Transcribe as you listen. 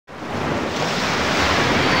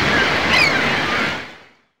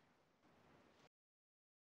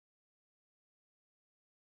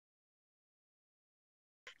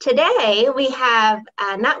Today we have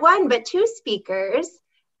not one, but two speakers.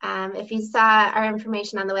 If you saw our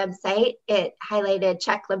information on the website, it highlighted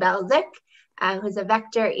Chuck Lubelczyk, who's a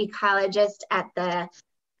vector ecologist at the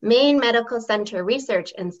Maine Medical Center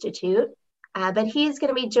Research Institute. But he's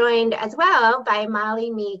going to be joined as well by Molly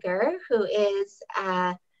Meagher, who is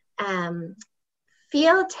a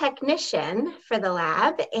field technician for the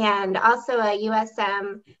lab and also a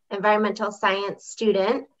USM environmental science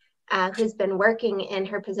student who's been working in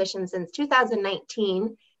her position since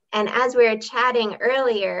 2019. And as we were chatting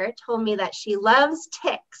earlier, told me that she loves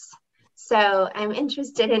ticks. So I'm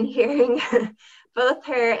interested in hearing both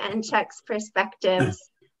her and Chuck's perspectives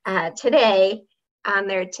today on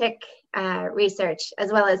their tick research,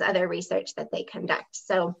 as well as other research that they conduct.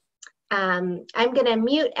 So I'm going to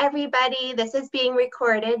mute everybody. This is being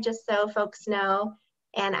recorded, just so folks know.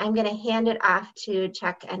 And I'm going to hand it off to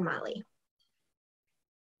Chuck and Molly.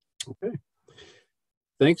 Okay.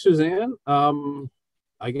 Thanks, Suzanne.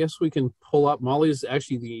 I guess we can pull up. Molly's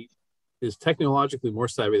actually is technologically more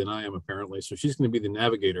savvy than I am, apparently. So she's going to be the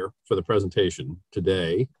navigator for the presentation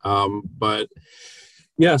today. But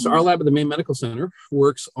yeah, so our lab at the Maine Medical Center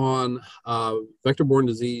works on vector-borne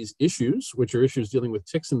disease issues, which are issues dealing with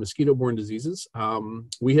ticks and mosquito-borne diseases.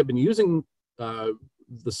 We have been using the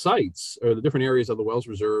sites or the different areas of the Wells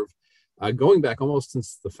Reserve going back almost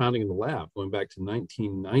since the founding of the lab, going back to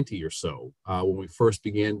 1990 or so, when we first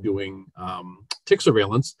began doing tick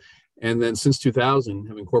surveillance. And then since 2000,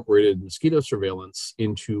 have incorporated mosquito surveillance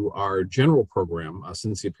into our general program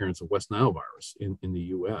since the appearance of West Nile virus in the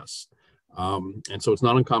US. And so it's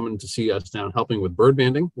not uncommon to see us down helping with bird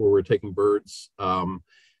banding, where we're taking birds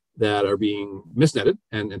that are being misnetted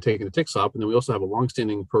and taking the ticks up. And then we also have a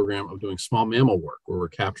longstanding program of doing small mammal work, where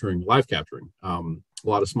we're live capturing a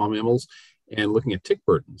lot of small mammals and looking at tick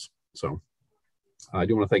burdens. So I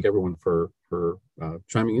do want to thank everyone for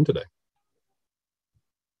chiming in today.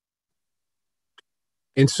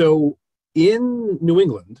 And so in New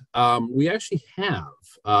England, we actually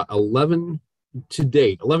have 11 to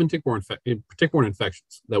date, 11 tick-borne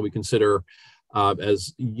infections that we consider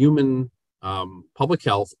as human public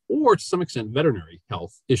health or to some extent veterinary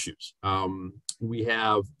health issues. We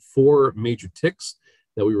have 4 major ticks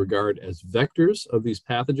that we regard as vectors of these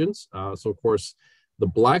pathogens. So of course, the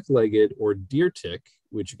black-legged or deer tick,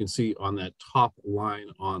 which you can see on that top line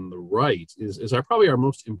on the right, is probably our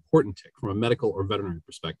most important tick from a medical or veterinary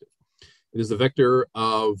perspective. It is the vector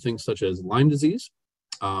of things such as Lyme disease.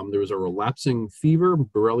 There is a relapsing fever,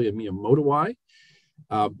 Borrelia miyamotoi,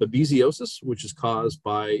 babesiosis, which is caused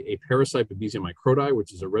by a parasite, Babesia microti,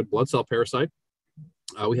 which is a red blood cell parasite.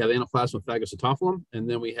 We have Anaplasma phagocytophilum, and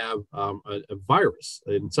then we have a virus,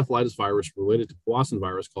 an encephalitis virus related to Powassan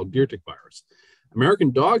virus called deer tick virus.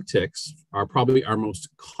 American dog ticks are probably our most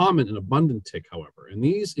common and abundant tick, however, and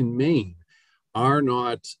these in Maine are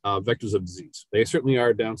not vectors of disease. They certainly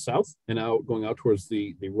are down south and going out towards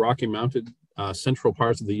the Rocky Mountain central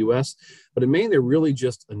parts of the US, but in Maine, they're really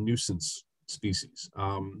just a nuisance species.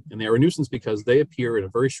 And they are a nuisance because they appear in a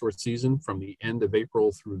very short season from the end of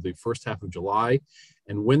April through the first half of July.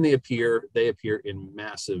 And when they appear in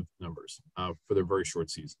massive numbers for their very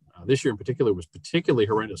short season. This year in particular was particularly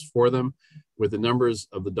horrendous for them, with the numbers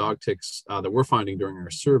of the dog ticks that we're finding during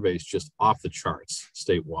our surveys just off the charts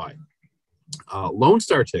statewide. Lone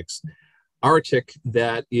Star ticks are a tick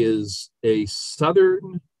that is a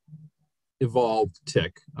southern evolved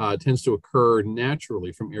tick, tends to occur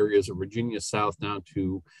naturally from areas of Virginia south down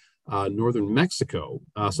to northern Mexico.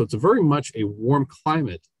 So it's very much a warm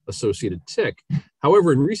climate associated tick.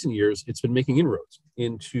 However, in recent years, it's been making inroads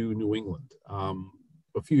into New England.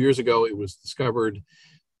 A few years ago, it was discovered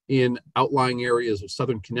in outlying areas of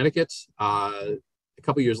southern Connecticut. A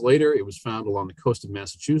couple years later, it was found along the coast of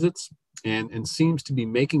Massachusetts and seems to be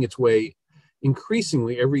making its way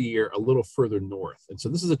increasingly every year a little further north. And so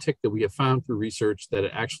this is a tick that we have found through research that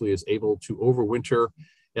it actually is able to overwinter,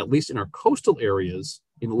 at least in our coastal areas,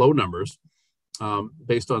 in low numbers,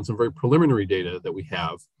 based on some very preliminary data that we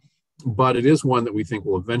have. But it is one that we think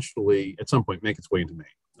will eventually, at some point, make its way into Maine.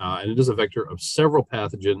 And it is a vector of several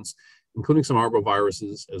pathogens, including some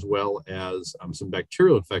arboviruses, as well as some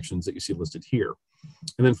bacterial infections that you see listed here.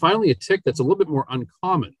 And then finally, a tick that's a little bit more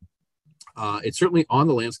uncommon. It's certainly on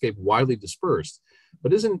the landscape, widely dispersed,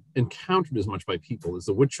 but isn't encountered as much by people as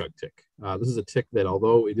the woodchuck tick. This is a tick that,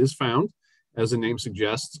 although it is found, as the name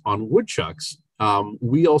suggests, on woodchucks,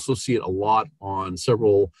 we also see it a lot on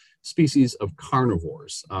several species of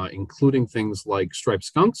carnivores, including things like striped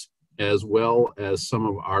skunks, as well as some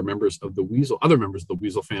of our members of the weasel, other members of the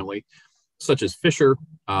weasel family, such as fisher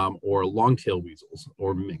or long-tailed weasels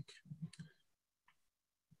or mink.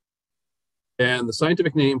 And the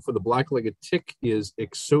scientific name for the black-legged tick is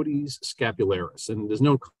Ixodes scapularis, and it is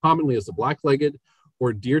known commonly as the black-legged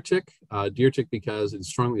or deer tick because it's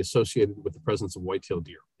strongly associated with the presence of white-tailed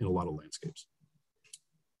deer in a lot of landscapes.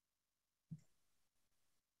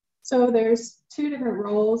 So there's two different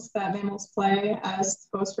roles that mammals play as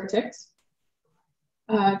hosts for ticks.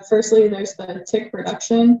 Firstly, there's the tick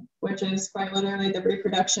production, which is quite literally the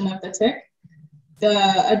reproduction of the tick.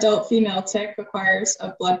 The adult female tick acquires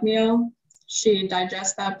a blood meal. She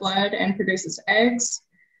digests that blood and produces eggs.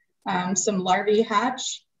 Some larvae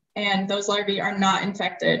hatch, and those larvae are not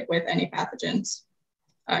infected with any pathogens,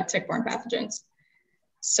 tick-borne pathogens.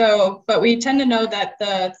 So, but we tend to know that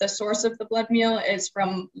the source of the blood meal is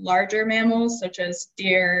from larger mammals, such as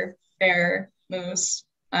deer, bear, moose,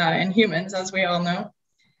 and humans, as we all know.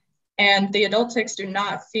 And the adult ticks do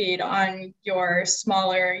not feed on your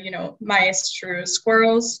smaller, mice, shrews,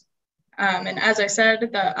 squirrels. And as I said,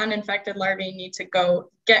 the uninfected larvae need to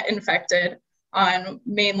go get infected on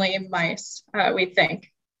mainly mice, we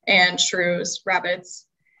think, and shrews, rabbits.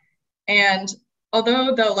 And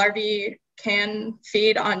although the larvae can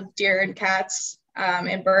feed on deer and cats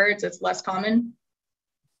and birds, it's less common.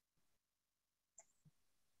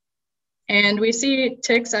 And we see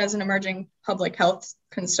ticks as an emerging public health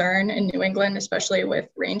concern in New England, especially with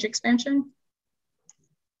range expansion.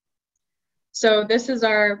 So this is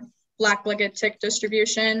our black-legged tick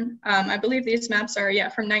distribution. I believe these maps are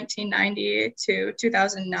from 1990 to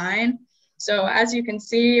 2009. So as you can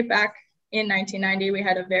see, back in 1990, we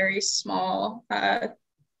had a very small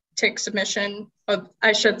tick submission.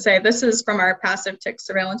 I should say, this is from our passive tick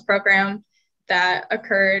surveillance program that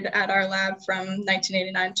occurred at our lab from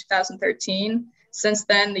 1989 to 2013. Since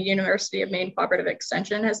then, the University of Maine Cooperative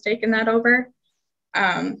Extension has taken that over.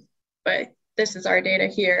 But this is our data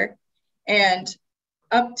here. And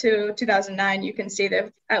up to 2009, you can see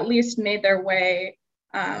they've at least made their way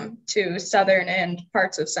to southern and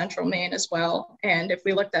parts of central Maine as well. And if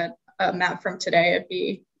we looked at a map from today, it'd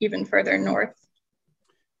be even further north.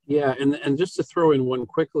 Yeah, and just to throw in one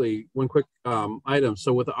quick item.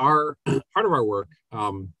 So with our part of our work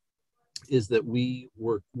is that we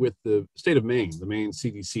work with the state of Maine, the Maine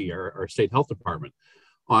CDC, our state health department,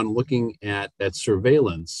 on looking at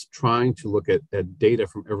surveillance, trying to look at data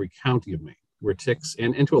from every county of Maine where ticks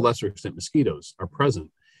and to a lesser extent mosquitoes are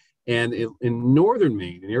present. And in northern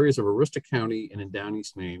Maine, in areas of Aroostook County and in down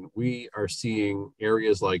east Maine, we are seeing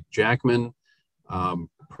areas like Jackman,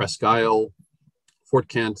 Presque Isle, Fort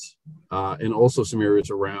Kent, and also some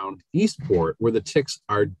areas around Eastport where the ticks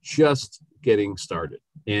are just getting started.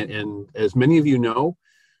 And as many of you know,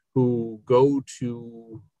 who go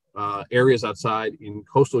to areas outside in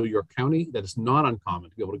coastal York County, that is not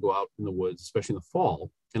uncommon to be able to go out in the woods, especially in the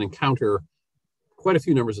fall, and encounter quite a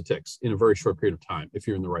few numbers of ticks in a very short period of time if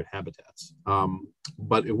you're in the right habitats.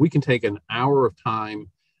 But if we can take an hour of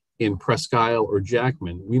time in Presque Isle or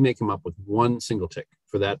Jackman, we may come up with one single tick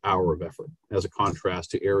for that hour of effort, as a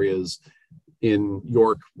contrast to areas in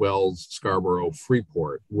York, Wells, Scarborough,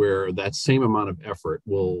 Freeport, where that same amount of effort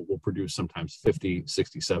will produce sometimes 50,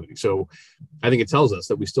 60, 70. So I think it tells us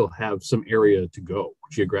that we still have some area to go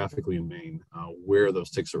geographically in Maine where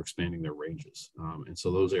those ticks are expanding their ranges. And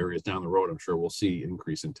so those areas down the road, I'm sure we'll see an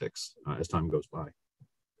increase in ticks as time goes by.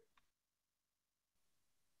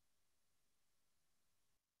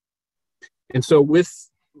 And so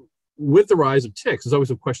with the rise of ticks, there's always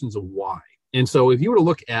some questions of why. And so if you were to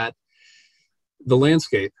look at the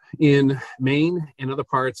landscape in Maine and other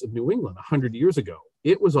parts of New England 100 years ago,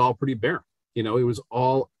 it was all pretty barren. It was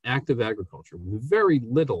all active agriculture, very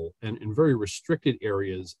little and very restricted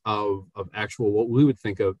areas of actual what we would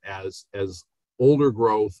think of as older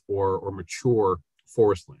growth or mature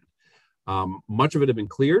forest land. Much of it had been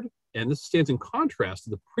cleared, and this stands in contrast to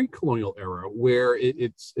the pre-colonial era, where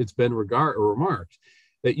it's been remarked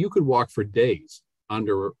that you could walk for days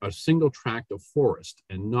under a single tract of forest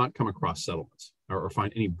and not come across settlements or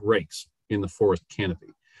find any breaks in the forest canopy.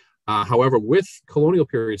 However, with colonial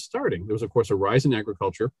period starting, there was, of course, a rise in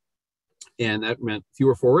agriculture, and that meant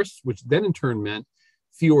fewer forests, which then in turn meant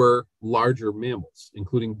fewer larger mammals,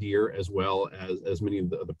 including deer, as well as many of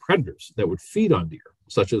the predators that would feed on deer,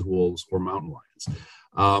 such as wolves or mountain lions.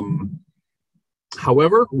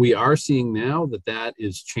 However, we are seeing now that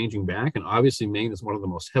is changing back, and obviously Maine is one of the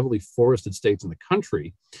most heavily forested states in the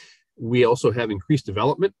country. We also have increased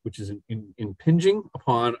development, which is impinging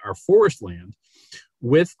upon our forest land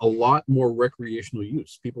with a lot more recreational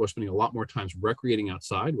use. People are spending a lot more time recreating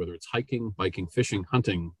outside, whether it's hiking, biking, fishing,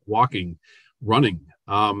 hunting, walking, running,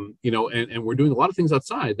 and we're doing a lot of things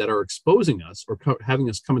outside that are exposing us or having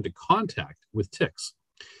us come into contact with ticks.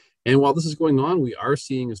 And while this is going on, we are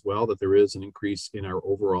seeing as well that there is an increase in our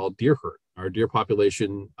overall deer herd. Our deer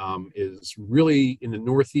population is really in the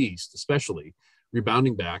Northeast, especially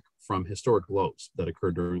rebounding back from historic lows that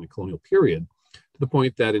occurred during the colonial period, to the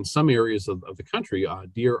point that in some areas of the country,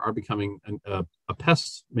 deer are becoming a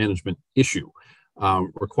pest management issue,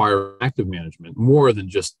 require active management more than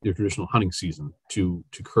just the traditional hunting season to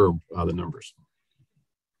curb the numbers.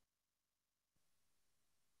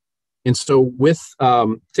 And so with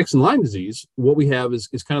ticks and Lyme disease, what we have is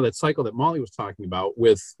kind of that cycle that Molly was talking about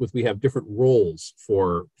with we have different roles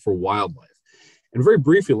for wildlife. And very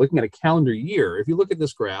briefly, looking at a calendar year, if you look at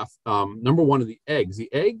this graph, number one are the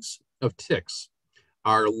eggs of ticks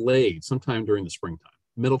are laid sometime during the springtime,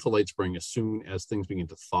 middle to late spring, as soon as things begin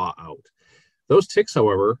to thaw out. Those ticks,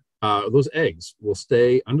 however, those eggs will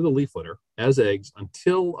stay under the leaf litter as eggs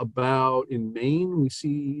until about, in Maine, we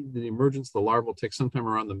see the emergence of the larval ticks sometime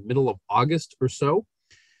around the middle of August or so.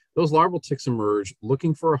 Those larval ticks emerge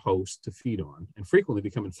looking for a host to feed on and frequently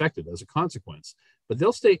become infected as a consequence. But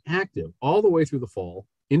they'll stay active all the way through the fall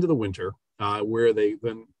into the winter, where they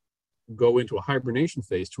then go into a hibernation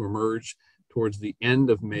phase to emerge towards the end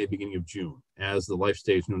of May, beginning of June, as the life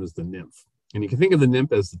stage known as the nymph. And you can think of the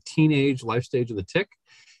nymph as the teenage life stage of the tick.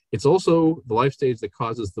 It's also the life stage that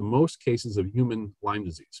causes the most cases of human Lyme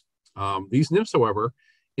disease. These nymphs, however,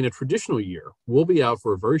 in a traditional year, will be out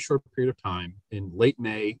for a very short period of time in late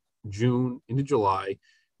May, June, into July,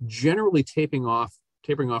 generally tapering off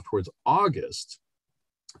towards August,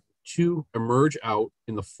 to emerge out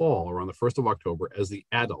in the fall around the 1st of October as the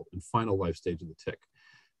adult and final life stage of the tick.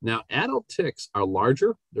 Now, adult ticks are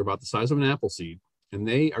larger. They're about the size of an apple seed, and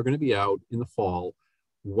they are going to be out in the fall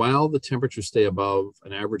while the temperatures stay above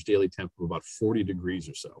an average daily temp of about 40 degrees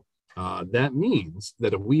or so. That means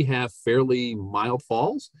that if we have fairly mild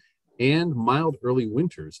falls and mild early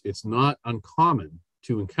winters, it's not uncommon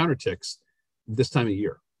to encounter ticks this time of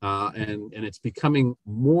year. And it's becoming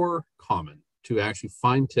more common to actually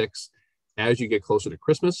find ticks as you get closer to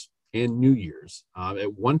Christmas and New Year's.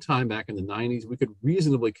 At one time back in the 90s, we could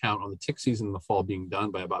reasonably count on the tick season in the fall being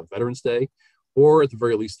done by about Veterans Day, or at the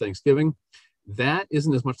very least Thanksgiving. That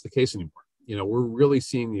isn't as much the case anymore. You know, we're really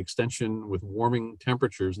seeing the extension with warming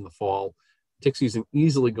temperatures in the fall, tick season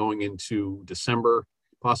easily going into December,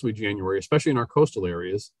 possibly January, especially in our coastal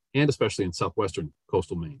areas, and especially in southwestern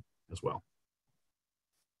coastal Maine as well.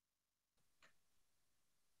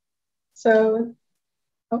 So,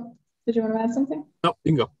 did you want to add something? No,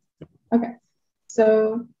 you can go. Okay.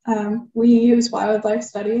 So we use wildlife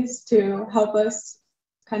studies to help us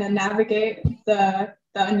kind of navigate the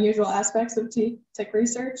unusual aspects of tick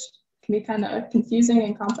research. It can be kind of confusing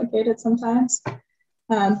and complicated sometimes.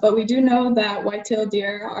 But we do know that white-tailed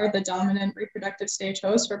deer are the dominant reproductive stage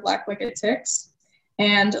host for black-wicked ticks.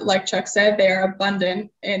 And like Chuck said, they are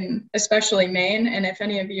abundant in especially Maine. And if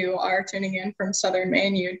any of you are tuning in from southern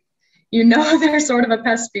Maine, you know they're sort of a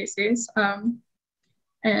pest species.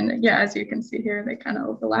 And yeah, as you can see here, they kind of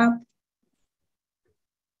overlap.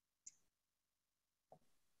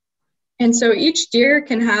 And so each deer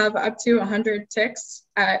can have up to 100 ticks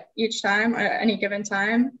at any given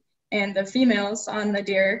time. And the females on the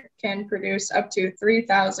deer can produce up to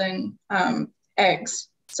 3,000 eggs.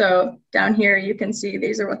 So down here, you can see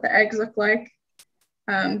these are what the eggs look like.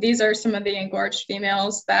 These are some of the engorged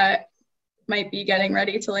females that might be getting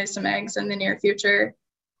ready to lay some eggs in the near future.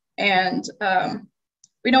 And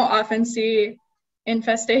we don't often see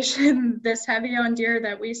infestation this heavy on deer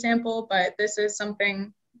that we sample, but this is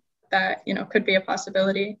something that, you know, could be a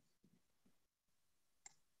possibility.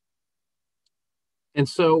 And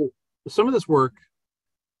so some of this work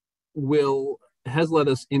has led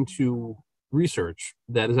us into research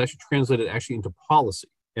that is actually translated into policy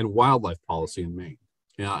and wildlife policy in Maine.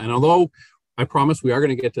 And although I promise we are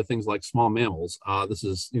going to get to things like small mammals, this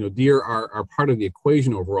is, you know, deer are part of the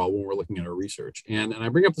equation overall when we're looking at our research. And I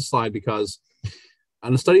bring up the slide because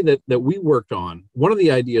on a study that we worked on, one of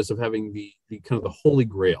the ideas of having the kind of the holy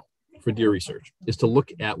grail for deer research is to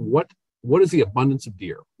look at what is the abundance of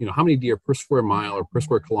deer. You know, how many deer per square mile or per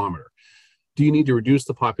square kilometer do you need to reduce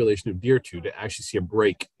the population of deer to actually see a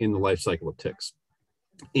break in the life cycle of ticks?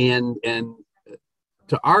 And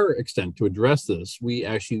to our extent, to address this, we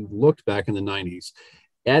actually looked back in the 90s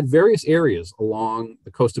at various areas along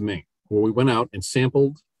the coast of Maine, where we went out and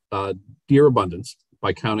sampled deer abundance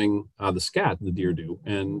by counting the scat the deer do.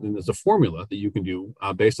 And there's a formula that you can do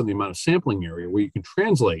based on the amount of sampling area, where you can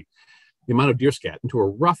translate the amount of deer scat into a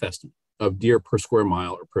rough estimate of deer per square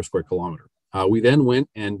mile or per square kilometer. We then went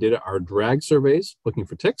and did our drag surveys looking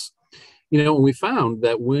for ticks. And we found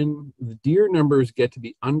that when the deer numbers get to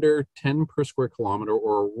be under 10 per square kilometer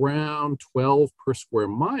or around 12 per square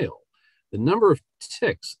mile, the number of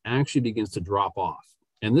ticks actually begins to drop off.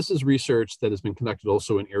 And this is research that has been conducted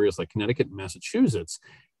also in areas like Connecticut and Massachusetts,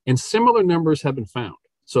 and similar numbers have been found.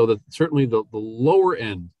 So that certainly the lower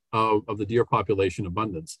end of the deer population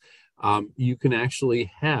abundance, you can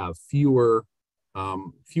actually have fewer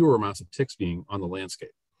amounts of ticks being on the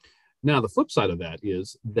landscape. Now, the flip side of that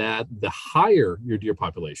is that the higher your deer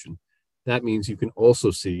population, that means you can also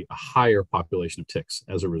see a higher population of ticks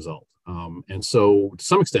as a result. And so, to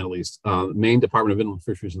some extent at least, the Maine Department of Inland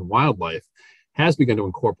Fisheries and Wildlife has begun to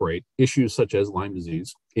incorporate issues such as Lyme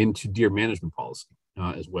disease into deer management policy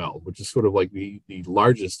as well, which is sort of like the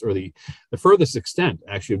largest or the furthest extent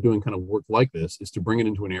actually of doing kind of work like this is to bring it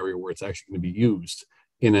into an area where it's actually going to be used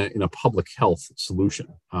in a public health solution.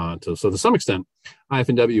 So to some extent,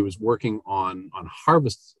 IFNW is working on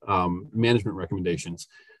harvest management recommendations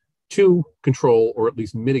to control or at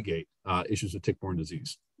least mitigate issues of tick-borne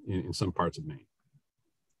disease in some parts of Maine.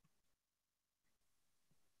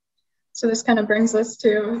 So this kind of brings us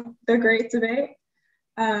to the great debate.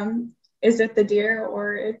 Is it the deer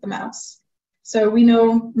or the mouse? So we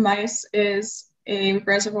know mice is a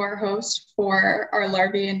reservoir host for our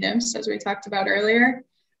larvae and nymphs, as we talked about earlier,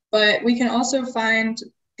 but we can also find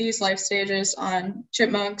these life stages on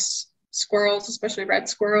chipmunks, squirrels, especially red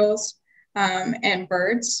squirrels, and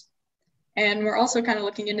birds. And we're also kind of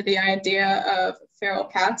looking into the idea of feral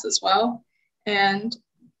cats as well. And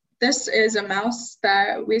this is a mouse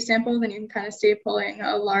that we sampled, and you can kind of see pulling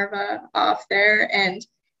a larva off there. And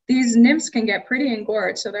these nymphs can get pretty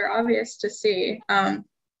engorged, so they're obvious to see.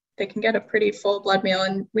 They can get a pretty full blood meal,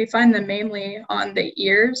 and we find them mainly on the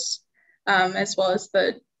ears, as well as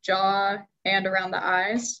the jaw and around the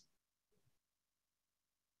eyes,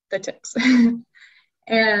 the ticks.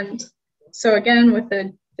 And so again, with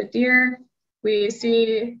the deer, we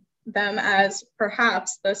see them as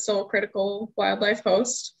perhaps the sole critical wildlife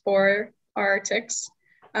host for our ticks.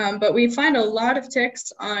 But we find a lot of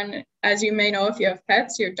ticks on, as you may know, if you have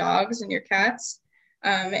pets, your dogs and your cats.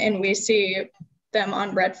 And we see them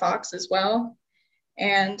on red fox as well.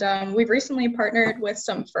 And we've recently partnered with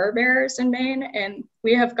some fur bearers in Maine, and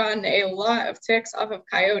we have gotten a lot of ticks off of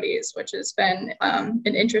coyotes, which has been an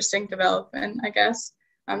interesting development, I guess.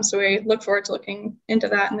 So we look forward to looking into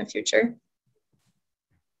that in the future.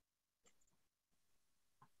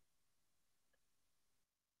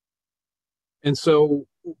 And so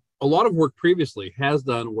a lot of work previously has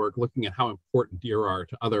done work looking at how important deer are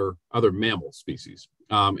to other mammal species.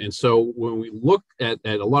 And so when we look at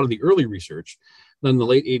a lot of the early research done in the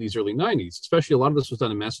late 80s, early 90s, especially a lot of this was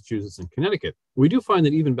done in Massachusetts and Connecticut, we do find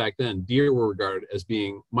that even back then, deer were regarded as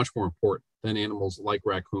being much more important than animals like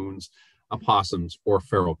raccoons, opossums, or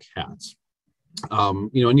feral cats.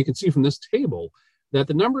 And you can see from this table that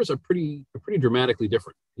the numbers are pretty dramatically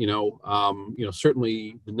different.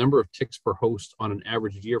 Certainly the number of ticks per host on an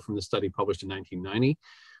average deer from this study published in 1990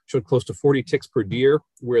 showed close to 40 ticks per deer,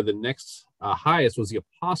 where the next highest was the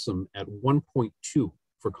opossum at 1.2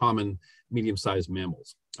 for common medium-sized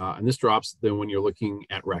mammals. And this drops then when you're looking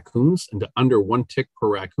at raccoons into under 1 tick per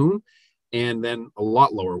raccoon, and then a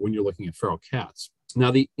lot lower when you're looking at feral cats. Now,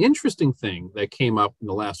 the interesting thing that came up in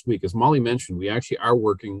the last week, as Molly mentioned, we actually are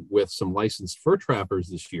working with some licensed fur trappers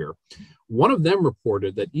this year. One of them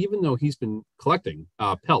reported that even though he's been collecting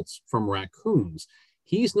pelts from raccoons,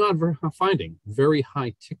 he's not finding very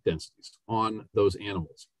high tick densities on those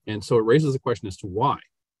animals. And so it raises the question as to why.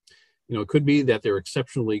 It could be that they're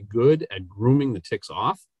exceptionally good at grooming the ticks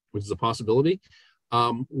off, which is a possibility.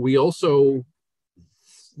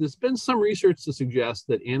 There's been some research to suggest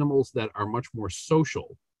that animals that are much more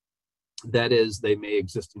social, that is, they may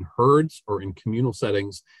exist in herds or in communal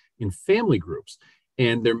settings, in family groups,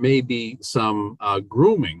 and there may be some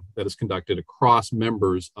grooming that is conducted across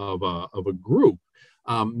members of a group,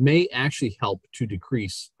 may actually help to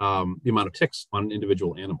decrease the amount of ticks on an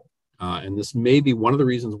individual animal. And this may be one of the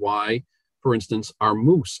reasons why, for instance, our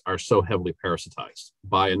moose are so heavily parasitized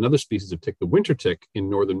by another species of tick, the winter tick in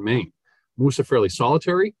northern Maine. Moose are fairly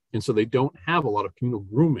solitary, and so they don't have a lot of communal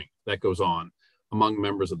grooming that goes on among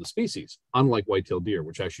members of the species, unlike white-tailed deer,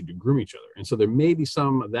 which actually do groom each other. And so there may be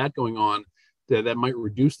some of that going on that might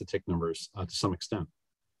reduce the tick numbers to some extent.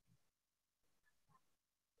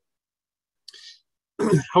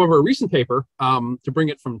 However, a recent paper, to bring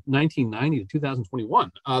it from 1990 to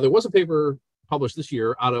 2021, there was a paper published this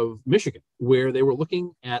year out of Michigan, where they were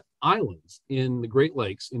looking at islands in the Great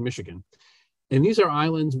Lakes in Michigan. And these are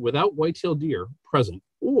islands without white-tailed deer present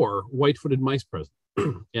or white-footed mice present.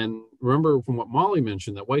 And remember from what Molly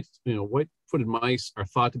mentioned, that white-footed mice are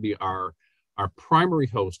thought to be our our primary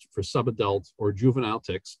host for subadult or juvenile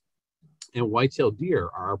ticks, and white-tailed deer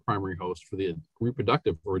are our primary host for the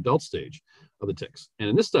reproductive or adult stage of the ticks. And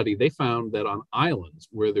in this study, they found that on islands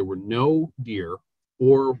where there were no deer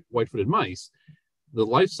or white-footed mice, the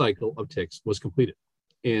life cycle of ticks was completed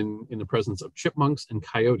in the presence of chipmunks and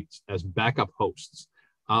coyotes as backup hosts.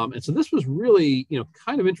 And so this was really,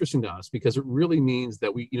 kind of interesting to us, because it really means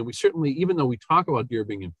that we certainly, even though we talk about deer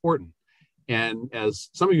being important, and as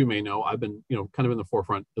some of you may know, I've been, kind of in the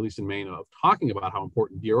forefront, at least in Maine, of talking about how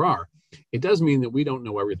important deer are. It does mean that we don't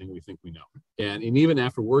know everything we think we know. And even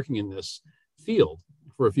after working in this field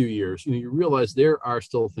for a few years, you realize there are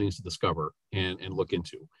still things to discover and look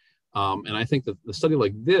into. And I think that the study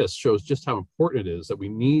like this shows just how important it is that we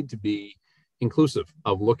need to be inclusive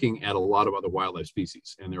of looking at a lot of other wildlife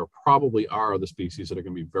species. And there probably are other species that are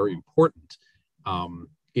going to be very important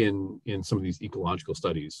in some of these ecological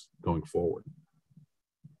studies going forward.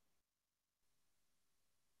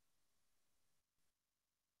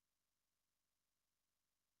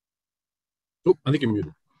 Oh, I think you're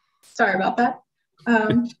muted. Sorry about that.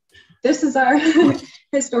 This is our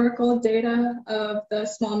historical data of the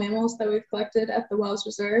small mammals that we've collected at the Wells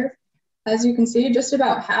Reserve. As you can see, just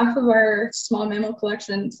about half of our small mammal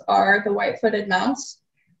collections are the white-footed mouse,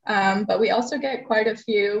 but we also get quite a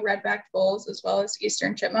few red-backed bulls as well as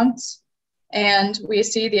eastern chipmunks. And we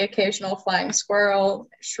see the occasional flying squirrel,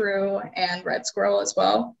 shrew, and red squirrel as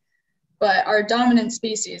well. But our dominant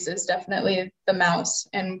species is definitely the mouse,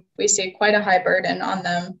 and we see quite a high burden on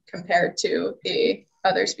them compared to the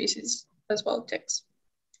other species as well as ticks.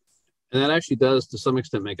 And that actually does, to some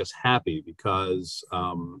extent, make us happy, because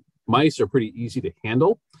mice are pretty easy to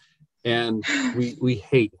handle, and we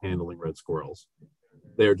hate handling red squirrels.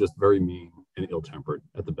 They're just very mean and ill-tempered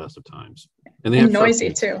at the best of times. And they have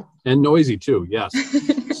noisy too. And noisy too, yes.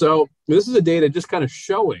 So this is a data just kind of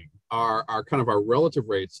showing our relative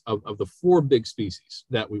rates of the 4 big species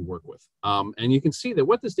that we work with. And you can see that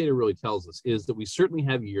what this data really tells us is that we certainly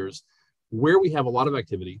have years where we have a lot of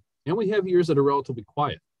activity, and we have years that are relatively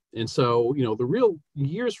quiet. And so, the real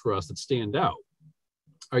years for us that stand out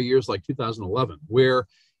are years like 2011, where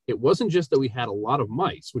it wasn't just that we had a lot of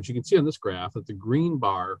mice, which you can see on this graph, that the green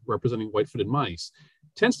bar representing white-footed mice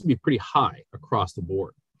tends to be pretty high across the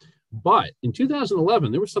board. But in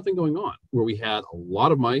 2011, there was something going on where we had a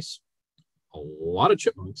lot of mice, a lot of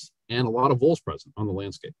chipmunks, and a lot of voles present on the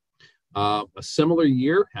landscape. A similar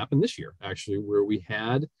year happened this year, actually, where we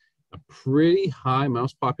had a pretty high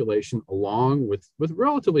mouse population along with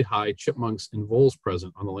relatively high chipmunks and voles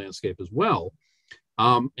present on the landscape as well.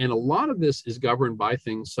 And a lot of this is governed by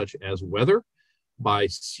things such as weather, by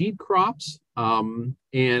seed crops, and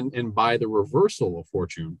by the reversal of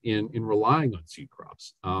fortune in relying on seed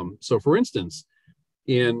crops. So for instance,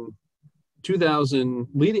 in 2000,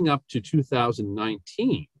 leading up to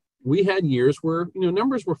 2019, we had years where,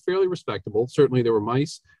 numbers were fairly respectable. Certainly there were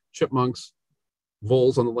mice, chipmunks,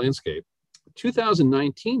 voles on the landscape.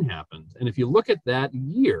 2019 happened, and if you look at that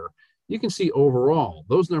year, you can see overall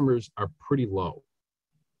those numbers are pretty low.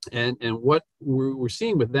 And what we're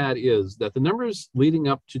seeing with that is that the numbers leading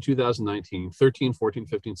up to 2019, 13, 14,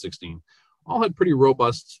 15, 16, all had pretty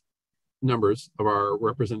robust numbers of our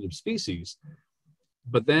representative species.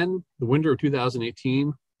 But then the winter of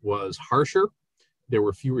 2018 was harsher. There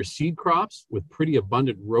were fewer seed crops with pretty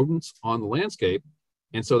abundant rodents on the landscape.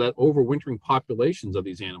 And so that overwintering populations of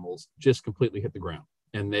these animals just completely hit the ground.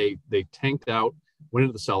 And they tanked out, went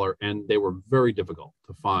into the cellar, and they were very difficult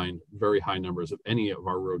to find very high numbers of any of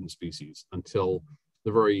our rodent species until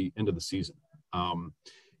the very end of the season.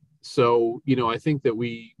 So, I think that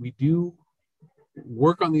we do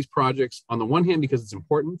work on these projects on the one hand because it's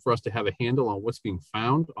important for us to have a handle on what's being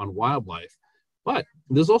found on wildlife, but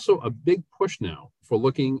there's also a big push now for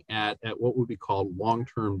looking at what would be called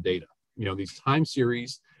long-term data. These time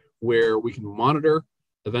series where we can monitor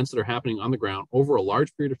events that are happening on the ground over a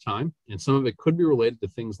large period of time. And some of it could be related to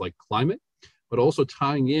things like climate, but also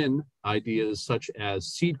tying in ideas such as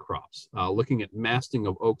seed crops, looking at masting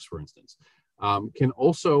of oaks, for instance, can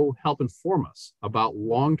also help inform us about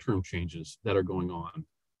long-term changes that are going on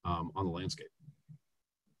the landscape.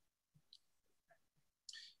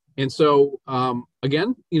 And so,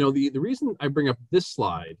 again, the reason I bring up this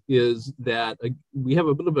slide is that we have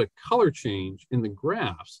a bit of a color change in the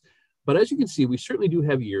graphs. But as you can see, we certainly do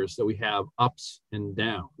have years that we have ups and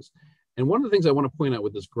downs. And one of the things I want to point out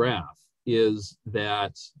with this graph is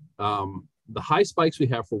that the high spikes we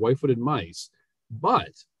have for white-footed mice,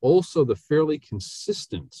 but also the fairly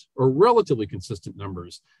consistent or relatively consistent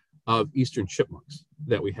numbers of eastern chipmunks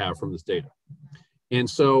that we have from this data. And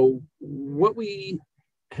so what we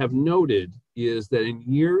have noted is that in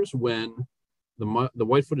years when the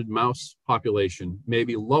white-footed mouse population may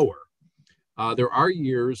be lower, there are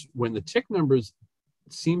years when the tick numbers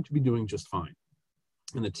seem to be doing just fine.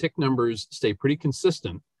 And the tick numbers stay pretty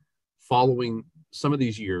consistent following some of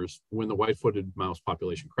these years when the white-footed mouse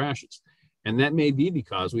population crashes. And that may be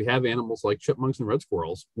because we have animals like chipmunks and red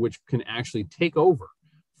squirrels, which can actually take over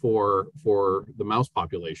for the mouse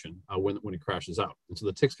population when it crashes out. And so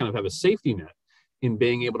the ticks kind of have a safety net in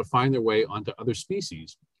being able to find their way onto other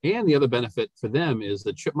species. And the other benefit for them is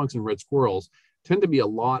that chipmunks and red squirrels tend to be a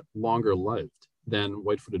lot longer lived than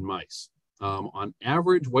white-footed mice. On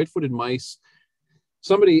average, white-footed mice,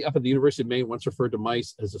 somebody up at the University of Maine once referred to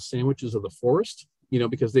mice as the sandwiches of the forest,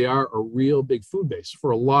 because they are a real big food base for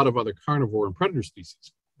a lot of other carnivore and predator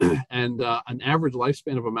species. And an average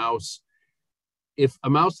lifespan of a mouse, if a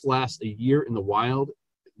mouse lasts a year in the wild,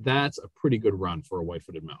 that's a pretty good run for a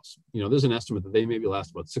white-footed mouse. There's an estimate that they maybe last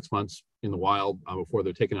about 6 months in the wild before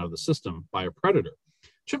they're taken out of the system by a predator.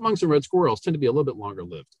 Chipmunks and red squirrels tend to be a little bit longer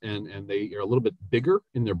lived, and they are a little bit bigger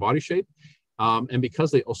in their body shape. And because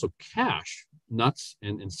they also cache nuts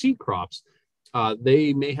and seed crops,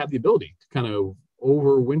 they may have the ability to kind of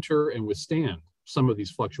overwinter and withstand some of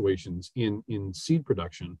these fluctuations in seed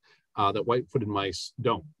production that white-footed mice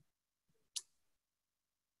don't.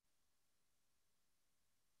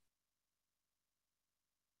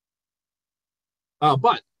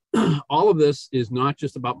 But all of this is not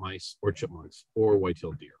just about mice or chipmunks or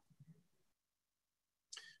white-tailed deer.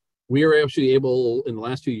 We are actually able in the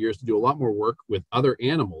last few years to do a lot more work with other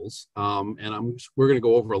animals. And we're going to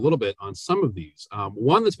go over a little bit on some of these.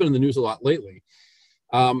 One that's been in the news a lot lately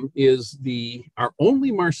is our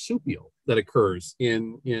only marsupial that occurs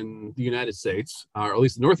in the United States, or at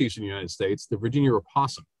least the northeastern United States, the Virginia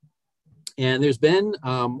opossum. And there's been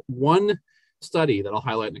one study that I'll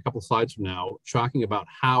highlight in a couple of slides from now, talking about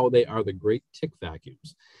how they are the great tick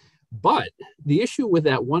vacuums. But the issue with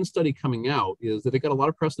that one study coming out is that it got a lot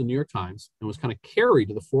of press in the New York Times and was kind of carried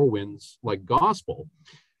to the four winds like gospel.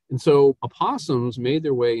 And so opossums made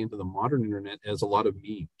their way into the modern internet as a lot of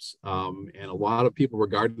memes. And a lot of people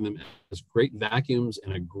regarded them as great vacuums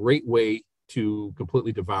and a great way to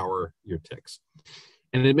completely devour your ticks.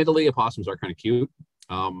 And admittedly, opossums are kind of cute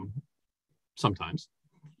sometimes.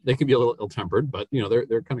 They can be a little ill-tempered, but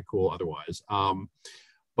they're kind of cool otherwise.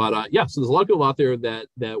 Yeah, so there's a lot of people out there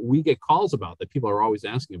that we get calls about, that people are always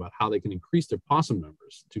asking about how they can increase their possum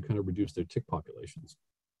numbers to kind of reduce their tick populations.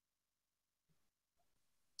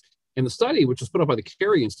 And the study, which was put up by the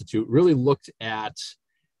Carey Institute, really looked at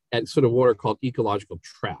sort of what are called ecological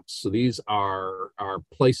traps. So these are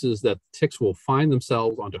places that ticks will find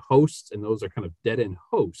themselves onto hosts, and those are kind of dead-end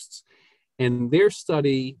hosts. And their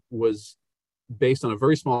study was based on a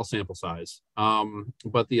very small sample size.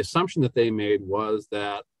 But the assumption that they made was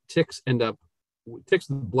that ticks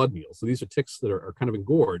with blood meals, so these are ticks that are kind of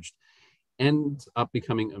engorged, end up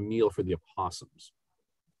becoming a meal for the opossums.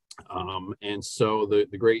 And so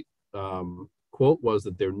the great quote was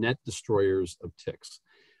that they're net destroyers of ticks.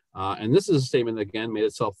 And this is a statement that, again, made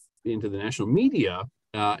itself into the national media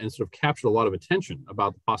and sort of captured a lot of attention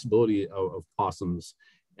about the possibility of possums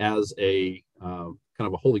as a kind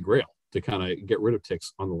of a holy grail to kind of get rid of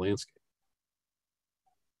ticks on the landscape.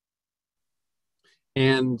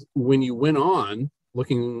 And when you went on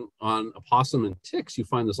looking on opossum and ticks, you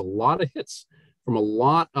find there's a lot of hits from a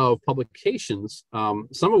lot of publications,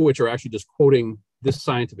 some of which are actually just quoting this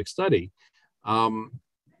scientific study,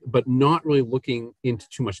 but not really looking into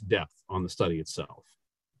too much depth on the study itself.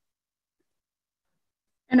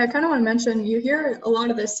 And I kind of want to mention, you hear a lot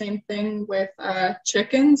of the same thing with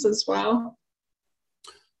chickens as well.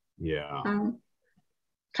 Yeah.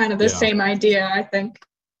 Kind of the same idea, I think.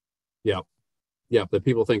 Yeah. Yeah. That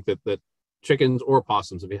people think that chickens or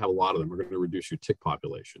possums, if you have a lot of them, are going to reduce your tick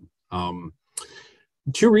population.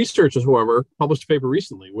 Two researchers, however, published a paper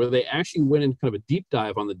recently where they actually went in kind of a deep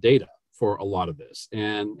dive on the data for a lot of this.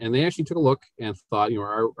 And they actually took a look and thought,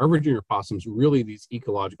 are Virginia opossums really these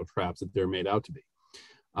ecological traps that they're made out to be?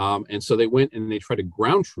 And so they went and they tried to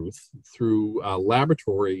ground truth through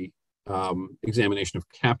laboratory examination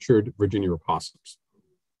of captured Virginia opossums.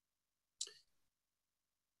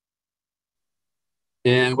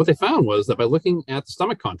 And what they found was that by looking at the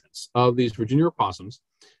stomach contents of these Virginia opossums,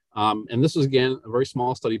 and this was, again, a very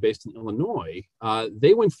small study based in Illinois,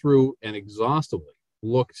 they went through and exhaustively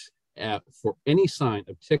looked for any sign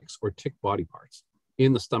of ticks or tick body parts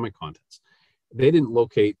in the stomach contents. They didn't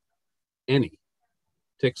locate any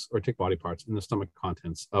ticks or tick body parts in the stomach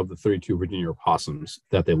contents of the 32 Virginia opossums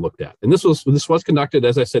that they looked at. And this was conducted,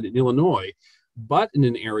 as I said, in Illinois, but in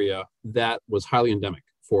an area that was highly endemic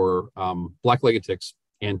for black-legged ticks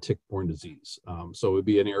and tick-borne disease. So it would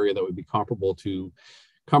be an area that would be comparable to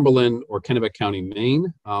Cumberland or Kennebec County,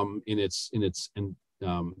 Maine, in its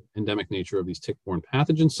endemic nature of these tick-borne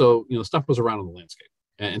pathogens. So, stuff was around on the landscape.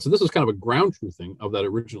 And so this was kind of a ground truthing of that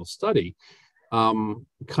original study, kind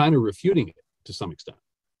of refuting it to some extent.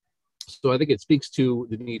 So I think it speaks to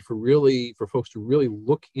the need for folks to really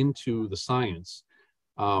look into the science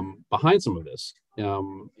behind some of this.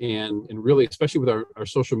 And really, especially with our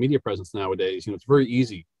social media presence nowadays, it's very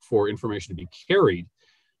easy for information to be carried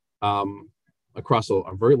across a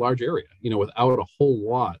very large area, without a whole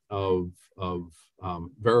lot of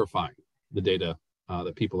verifying the data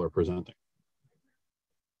that people are presenting.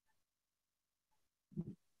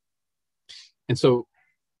 And so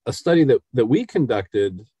a study that we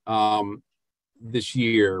conducted this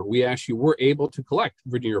year, we actually were able to collect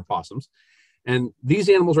Virginia opossums. And these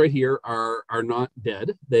animals right here are not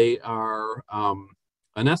dead. They are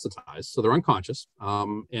anesthetized, so they're unconscious.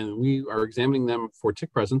 And we are examining them for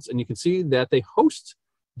tick presence. And you can see that they host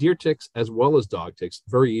deer ticks as well as dog ticks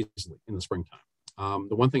very easily in the springtime.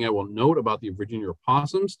 The one thing I will note about the Virginia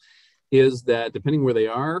opossums is that depending where they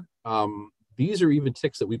are, these are even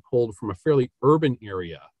ticks that we pulled from a fairly urban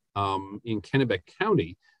area in Kennebec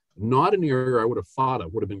County, not an area I would have thought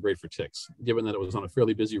of would have been great for ticks, given that it was on a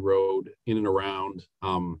fairly busy road in and around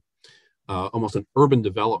almost an urban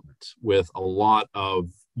development with a lot of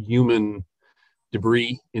human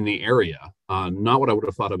debris in the area. Not what I would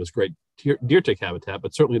have thought of as great deer tick habitat,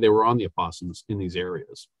 but certainly they were on the opossums in these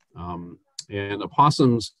areas. And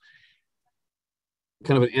opossums,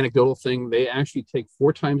 kind of an anecdotal thing, they actually take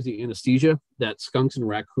 4 times the anesthesia that skunks and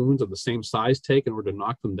raccoons of the same size take in order to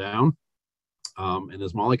knock them down. And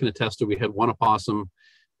as Molly can attest to, we had one opossum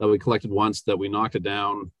that we collected once that we knocked it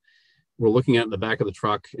down. We're looking at it in the back of the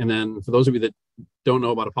truck. And then for those of you that don't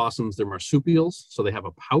know about opossums, they're marsupials. So they have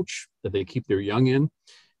a pouch that they keep their young in.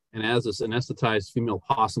 And as this anesthetized female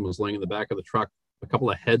opossum was laying in the back of the truck, a couple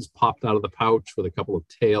of heads popped out of the pouch with a couple of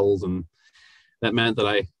tails. And that meant that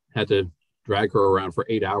I had to drag her around for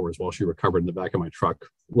 8 hours while she recovered in the back of my truck,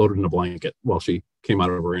 loaded in a blanket while she came out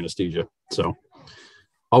of her anesthesia. So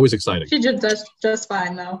always exciting. She did just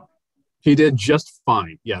fine though. She did just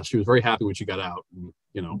fine. Yeah, she was very happy when she got out,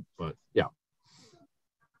 but yeah.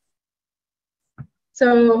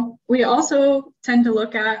 So we also tend to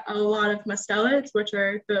look at a lot of mustelids, which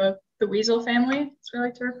are the weasel family, as we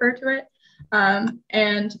like to refer to it.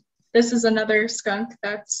 And this is another skunk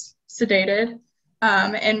that's sedated.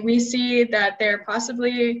 And we see that they're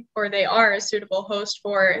possibly, or they are, a suitable host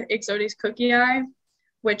for Ixodes cookii,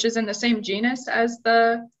 which is in the same genus as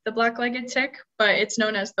the black-legged tick, but it's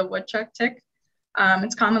known as the woodchuck tick.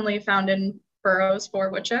 It's commonly found in burrows for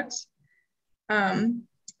woodchucks.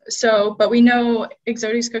 But we know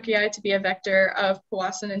Ixodes cookii to be a vector of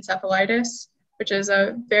Powassan encephalitis, which is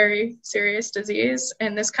a very serious disease.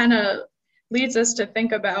 And this kind of leads us to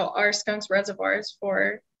think about our skunks reservoirs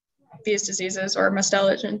for these diseases, or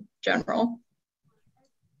mustelage in general.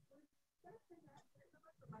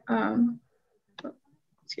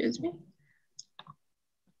 Excuse me.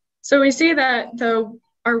 So we see that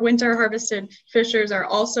our winter harvested fishers are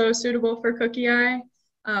also suitable for cookii,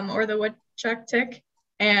 or the woodchuck tick.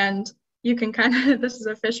 And you can kind of, this is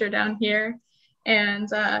a fisher down here. And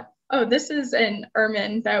this is an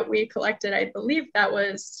ermine that we collected. I believe it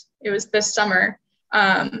was this summer.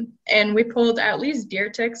 And we pulled at least deer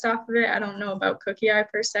ticks off of it. I don't know about cookii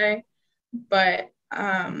per se, but,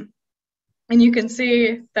 and you can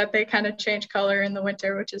see that they kind of change color in the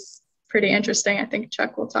winter, which is pretty interesting. I think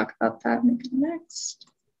Chuck will talk about that maybe next.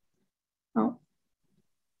 Oh,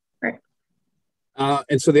 right.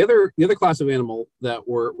 And so the other class of animal that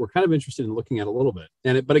we're kind of interested in looking at a little bit,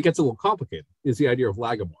 but it gets a little complicated, is the idea of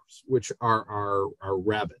lagomorphs, which are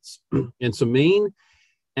rabbits. And so Maine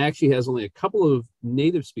actually has only a couple of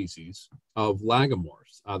native species of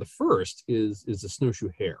lagomorphs. The first is the snowshoe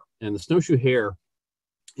hare, and the snowshoe hare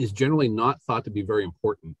is generally not thought to be very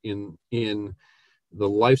important in the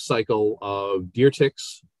life cycle of deer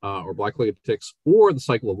ticks or black-legged ticks, or the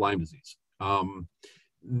cycle of Lyme disease.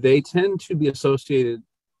 They tend to be associated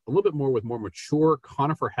a little bit more with more mature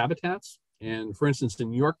conifer habitats. And for instance,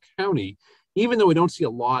 in York County, even though we don't see a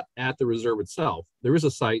lot at the reserve itself, there is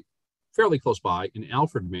a site fairly close by in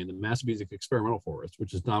Alfred, Maine, the Massabesic Experimental Forest,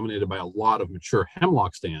 which is dominated by a lot of mature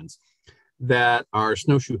hemlock stands that our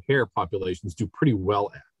snowshoe hare populations do pretty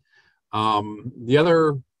well at. The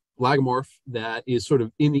other lagomorph that is sort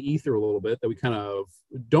of in the ether a little bit that we kind of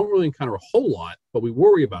don't really encounter a whole lot, but we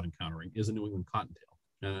worry about encountering, is the New England cottontail.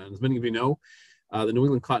 And as many of you know, the New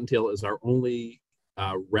England cottontail is our only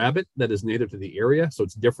rabbit that is native to the area. So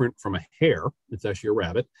it's different from a hare. It's actually a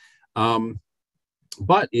rabbit.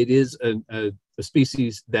 But it is a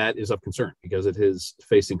species that is of concern because it is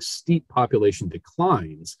facing steep population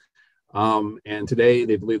declines. And today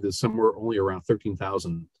they believe there's somewhere only around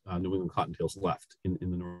 13,000 New England cottontails left in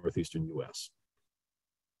the northeastern US.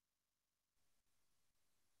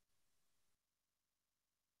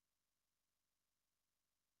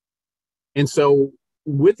 And so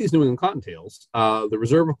with these New England cottontails, the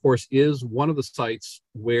reserve, of course, is one of the sites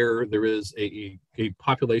where there is a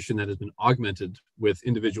population that has been augmented with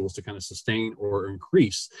individuals to kind of sustain or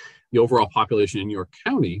increase the overall population in New York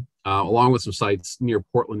County, along with some sites near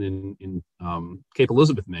Portland in Cape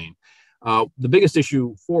Elizabeth, Maine. The biggest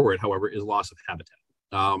issue for it, however, is loss of habitat.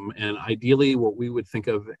 And ideally, what we would think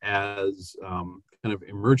of as kind of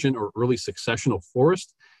emergent or early successional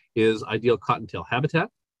forest is ideal cottontail habitat.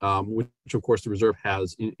 Which of course the reserve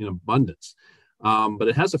has in abundance. But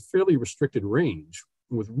it has a fairly restricted range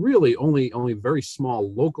with really only very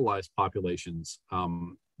small localized populations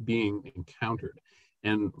being encountered.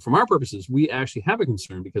 And from our purposes, we actually have a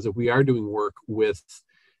concern because if we are doing work with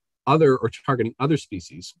other or targeting other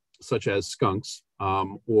species, such as skunks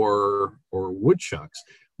or woodchucks,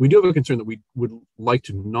 we do have a concern that we would like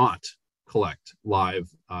to not collect live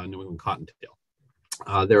New England cottontail.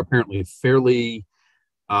 They're apparently fairly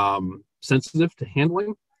sensitive to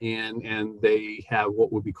handling, and they have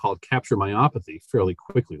what would be called capture myopathy fairly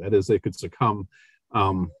quickly. That is, they could succumb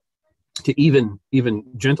to even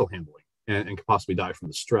gentle handling and could possibly die from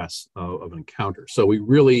the stress of an encounter. So we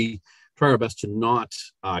really try our best to not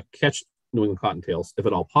catch New England cottontails if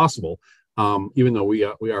at all possible, even though we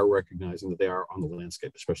are recognizing that they are on the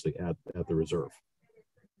landscape, especially at the reserve.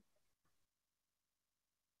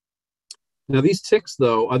 Now, these ticks,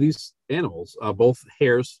 though, are these animals, both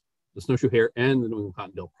hares, the snowshoe hare and the New England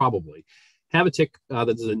cottontail probably, have a tick that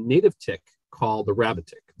is a native tick called the rabbit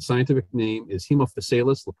tick. The scientific name is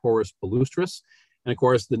Haemaphysalis leporus palustris. And of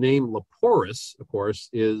course, the name leporus, of course,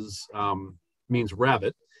 means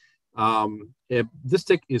rabbit. This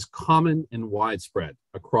tick is common and widespread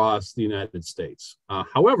across the United States.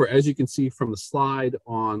 However, as you can see from the slide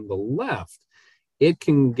on the left, it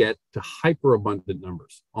can get to hyperabundant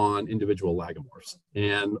numbers on individual lagomorphs.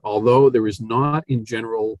 And although there is not in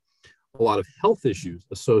general a lot of health issues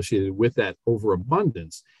associated with that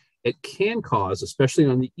overabundance, it can cause, especially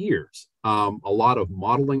on the ears, a lot of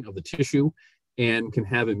mottling of the tissue and can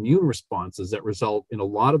have immune responses that result in a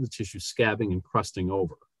lot of the tissue scabbing and crusting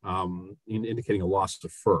over, indicating a loss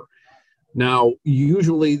of fur. Now,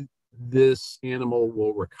 usually this animal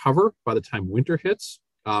will recover by the time winter hits.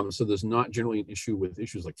 So there's not generally an issue with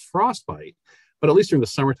issues like frostbite, but at least during the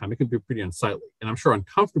summertime, it can be pretty unsightly and I'm sure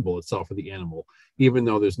uncomfortable itself for the animal, even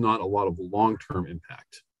though there's not a lot of long-term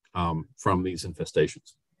impact from these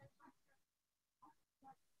infestations.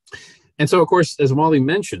 And so, of course, as Molly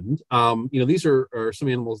mentioned, these are some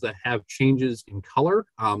animals that have changes in color.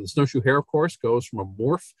 The snowshoe hare, of course, goes from a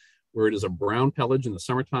morph, where it is a brown pelage in the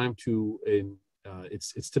summertime, to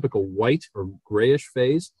its typical white or grayish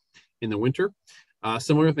phase in the winter.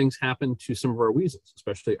 Similar things happen to some of our weasels,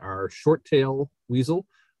 especially our short-tail weasel,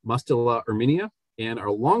 Mustela erminia, and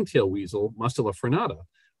our long-tail weasel, Mustela frenata,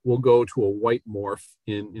 will go to a white morph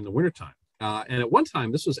in the wintertime. And at one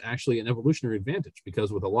time, this was actually an evolutionary advantage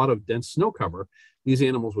because with a lot of dense snow cover, these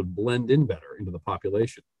animals would blend in better into the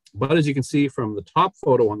population. But as you can see from the top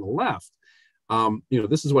photo on the left,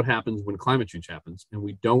 this is what happens when climate change happens and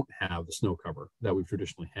we don't have the snow cover that we've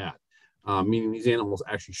traditionally had. Meaning these animals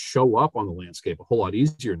actually show up on the landscape a whole lot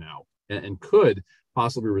easier now and could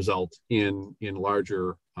possibly result in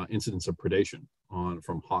larger incidents of predation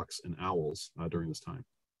from hawks and owls during this time.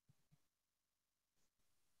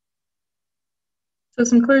 So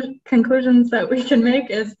some conclusions that we can make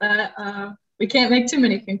is that we can't make too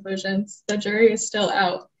many conclusions. The jury is still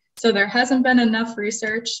out. So there hasn't been enough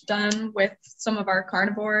research done with some of our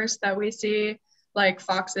carnivores that we see, like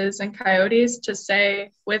foxes and coyotes, to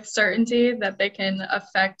say with certainty that they can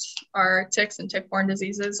affect our ticks and tick-borne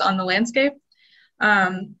diseases on the landscape.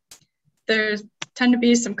 There tend to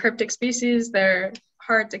be some cryptic species. They're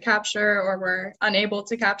hard to capture or we're unable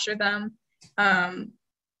to capture them.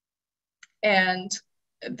 And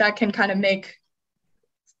that can kind of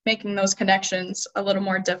making those connections a little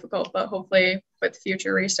more difficult, but hopefully with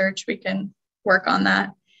future research, we can work on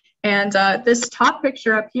that. And this top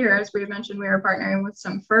picture up here, as we mentioned, we were partnering with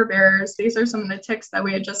some fur bearers. These are some of the ticks that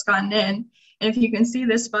we had just gotten in. And if you can see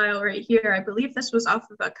this vial right here, I believe this was off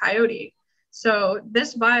of a coyote. So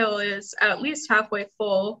this vial is at least halfway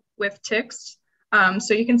full with ticks.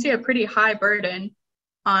 So you can see a pretty high burden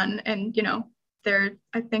on, and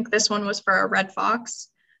I think this one was for a red fox.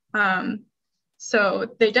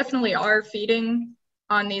 So they definitely are feeding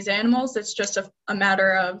on these animals. It's just a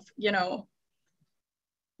matter of, you know,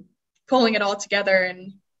 pulling it all together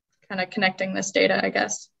and kind of connecting this data, I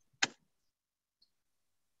guess.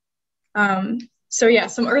 So yeah,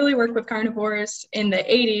 some early work with carnivores in the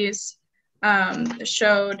 80s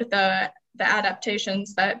showed the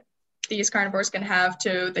adaptations that these carnivores can have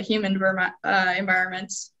to the human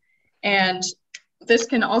environments. And this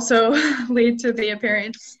can also lead to the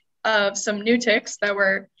appearance of some new ticks that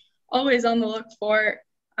we're always on the look for.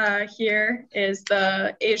 Here is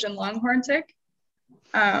the Asian longhorn tick.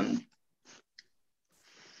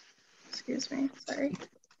 Excuse me, sorry.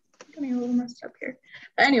 I'm getting a little messed up here.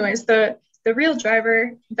 But anyways, the real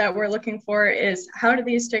driver that we're looking for is how do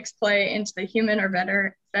these ticks play into the human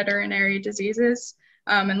or veterinary diseases?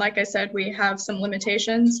 And like I said, we have some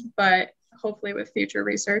limitations, but hopefully with future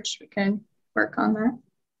research, we can work on that.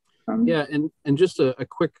 Yeah, and just a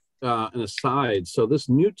quick an aside. So this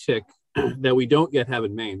new tick that we don't yet have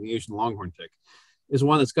in Maine, the Asian longhorn tick, is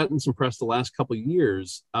one that's gotten some press the last couple of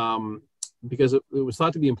years because it was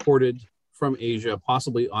thought to be imported from Asia,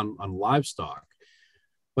 possibly on livestock.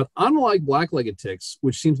 But unlike black-legged ticks,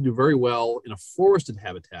 which seem to do very well in a forested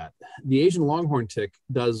habitat, the Asian longhorn tick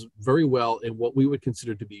does very well in what we would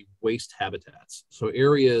consider to be waste habitats. So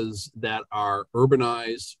areas that are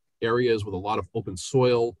urbanized, areas with a lot of open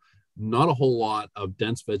soil, not a whole lot of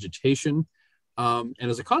dense vegetation. And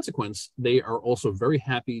as a consequence, they are also very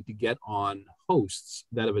happy to get on hosts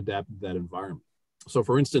that have adapted to that environment. So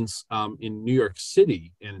for instance, in New York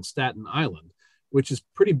City and in Staten Island, which is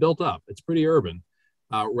pretty built up, it's pretty urban,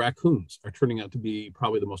 raccoons are turning out to be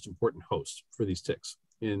probably the most important hosts for these ticks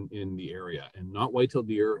in the area, and not white-tailed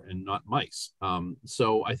deer and not mice.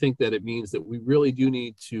 So I think that it means that we really do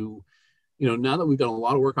need to, you know, now that we've done a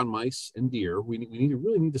lot of work on mice and deer, we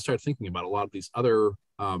really need to start thinking about a lot of these other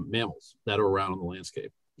mammals that are around on the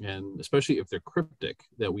landscape. And especially if they're cryptic,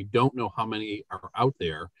 that we don't know how many are out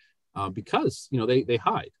there because, you know, they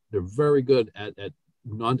hide. They're very good at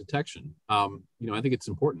non-detection. You know, I think it's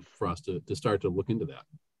important for us to start to look into that.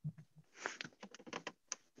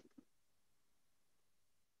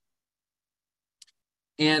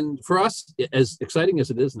 And for us, as exciting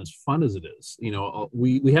as it is and as fun as it is, you know,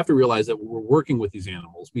 we have to realize that we're working with these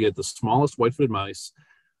animals, be it the smallest white-footed mice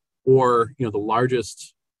or, you know, the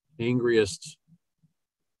largest, angriest,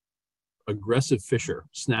 aggressive fisher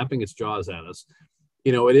snapping its jaws at us.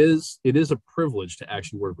 You know, it is a privilege to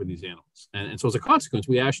actually work with these animals. And so as a consequence,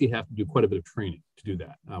 we actually have to do quite a bit of training to do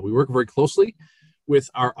that. We work very closely with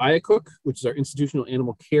our IACUC, which is our Institutional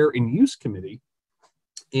Animal Care and Use Committee.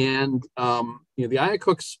 And, you know, the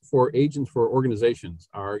IACUCs for agents for organizations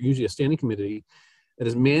are usually a standing committee that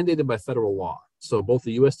is mandated by federal law. So both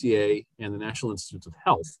the USDA and the National Institutes of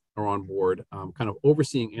Health are on board, kind of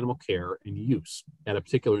overseeing animal care and use at a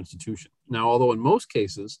particular institution. Now, although in most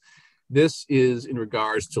cases, this is in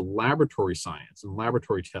regards to laboratory science and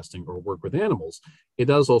laboratory testing or work with animals, it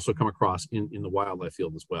does also come across in the wildlife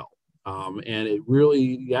field as well. And it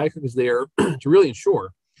really, the IACUC is there to really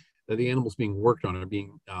ensure that the animals being worked on are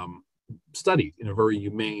being studied in a very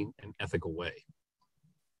humane and ethical way.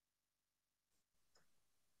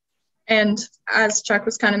 And as Chuck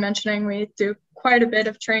was kind of mentioning, we do quite a bit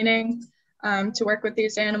of training to work with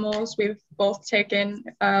these animals. We've both taken,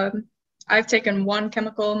 I've taken one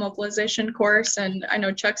chemical immobilization course, and I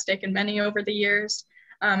know Chuck's taken many over the years.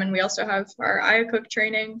 And we also have our IACUC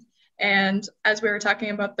training. And as we were talking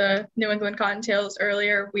about the New England cottontails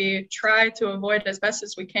earlier, we try to avoid as best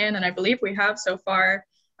as we can, and I believe we have so far.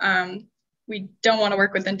 We don't want to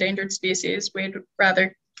work with endangered species. We'd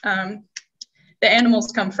rather, the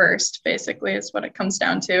animals come first, basically, is what it comes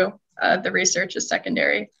down to. The research is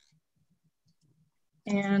secondary.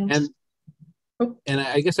 And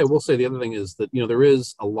I guess I will say the other thing is that, you know, there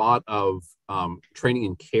is a lot of training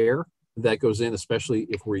and care that goes in, especially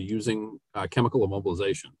if we're using chemical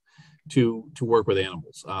immobilization to work with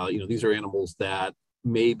animals. You know, these are animals that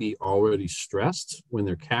may be already stressed when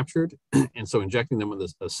they're captured. And so injecting them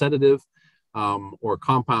with a sedative or a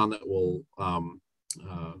compound that will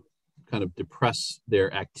kind of depress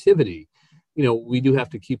their activity, you know, we do have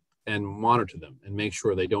to keep and monitor them and make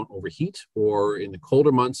sure they don't overheat or in the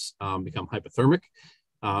colder months become hypothermic.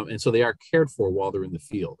 And so they are cared for while they're in the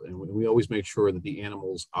field. And we always make sure that the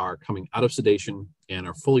animals are coming out of sedation and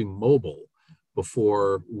are fully mobile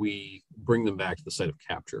before we bring them back to the site of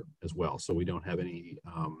capture as well. So we don't have any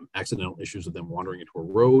accidental issues with them wandering into a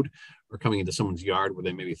road or coming into someone's yard where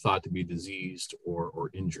they may be thought to be diseased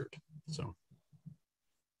or injured. So.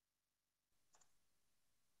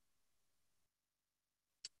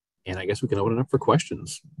 And I guess we can open it up for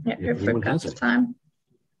questions. Yeah, if we've got the time.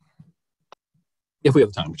 If we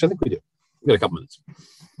have the time, which I think we do. We've got a couple minutes.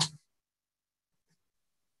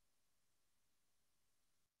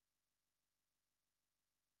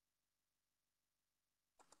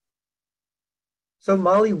 So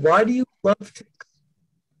Molly, why do you love ticks?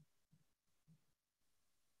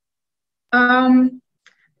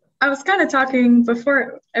 I was kind of talking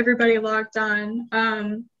before everybody logged on.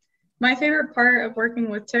 My favorite part of working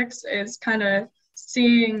with ticks is kind of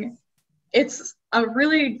seeing, it's a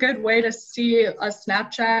really good way to see a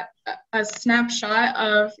snapshot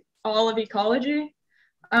of all of ecology.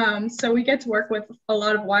 So we get to work with a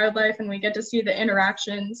lot of wildlife, and we get to see the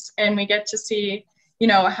interactions, and we get to see, you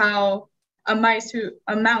know, how a mouse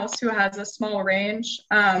who has a small range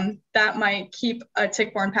that might keep a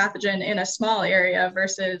tick-borne pathogen in a small area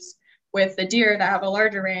versus with the deer that have a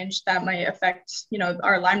larger range that might affect, you know,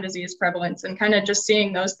 our Lyme disease prevalence. And kind of just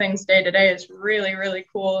seeing those things day to day is really, really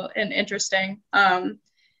cool and interesting.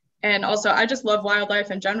 And also, I just love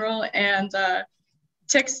wildlife in general, and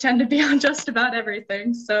ticks tend to be on just about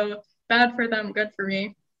everything. So bad for them, good for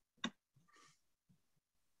me.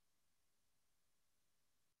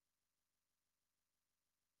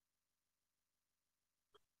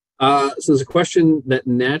 So there's a question that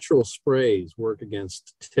natural sprays work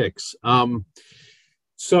against ticks.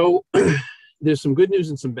 So there's some good news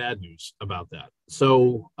and some bad news about that.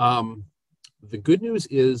 So the good news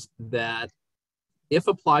is that if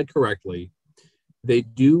applied correctly, they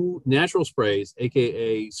do, natural sprays,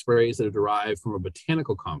 aka sprays that are derived from a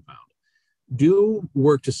botanical compound, do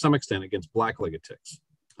work to some extent against black-legged ticks.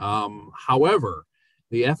 However,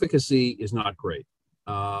 the efficacy is not great.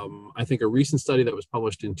 I think a recent study that was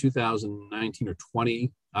published in 2019 or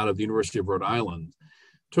 20 out of the University of Rhode Island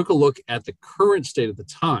took a look at the current state at the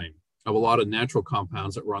time of a lot of natural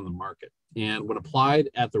compounds that were on the market. And when applied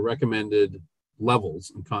at the recommended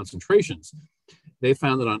levels and concentrations, they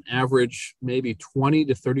found that on average, maybe 20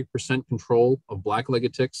 to 30% control of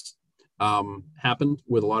black-legged ticks happened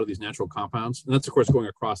with a lot of these natural compounds. And that's, of course, going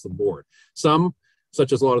across the board. Some,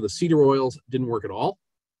 such as a lot of the cedar oils, didn't work at all.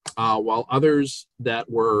 While others that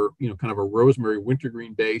were, you know, kind of a rosemary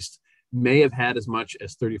wintergreen based may have had as much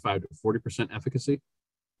as 35 to 40% efficacy.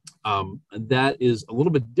 And that is a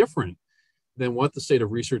little bit different than what the state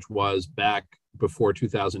of research was back before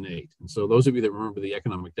 2008. And so those of you that remember the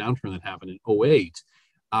economic downturn that happened in 2008,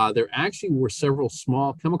 there actually were several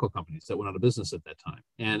small chemical companies that went out of business at that time.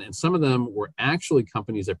 And some of them were actually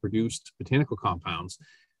companies that produced botanical compounds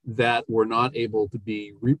that were not able to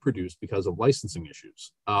be reproduced because of licensing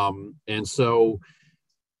issues. And so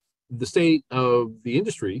the state of the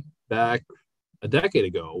industry back a decade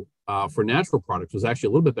ago for natural products was actually a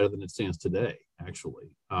little bit better than it stands today, actually.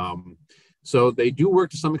 So they do work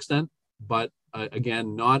to some extent, but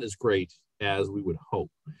again, not as great as we would hope.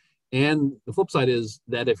 And the flip side is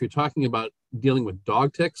that if you're talking about dealing with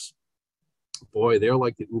dog ticks, boy, they're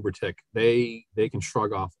like the uber tick. They can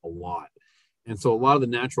shrug off a lot. And so a lot of the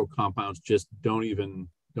natural compounds just don't even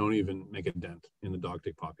make a dent in the dog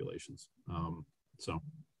tick populations. So.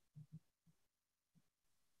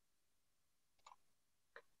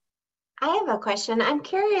 I have a question. I'm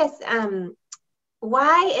curious,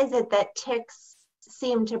 why is it that ticks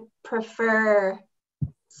seem to prefer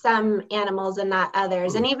some animals and not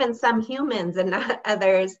others, and even some humans and not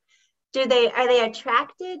others? Are they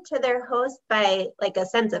attracted to their host by like a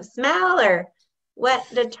sense of smell, or what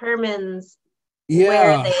determines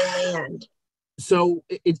where they land? So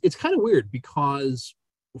it's kind of weird because,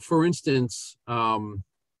 for instance,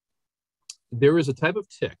 there is a type of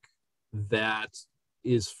tick that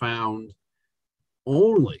is found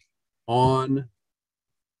only on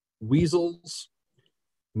weasels,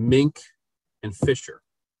 mink, and fisher.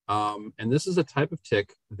 And this is a type of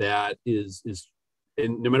tick that is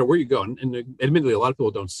and no matter where you go, and admittedly, a lot of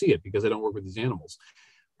people don't see it because they don't work with these animals.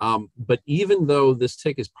 But even though this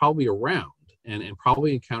tick is probably around and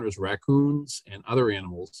probably encounters raccoons and other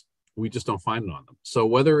animals, we just don't find it on them. So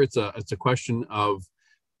whether it's a question of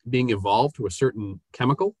being evolved to a certain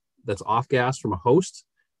chemical that's off gas from a host,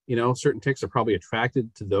 you know, certain ticks are probably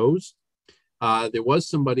attracted to those. There was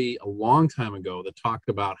somebody a long time ago that talked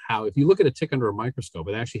about how if you look at a tick under a microscope,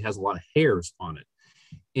 it actually has a lot of hairs on it.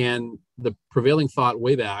 And the prevailing thought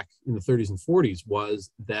way back in the 30s and 40s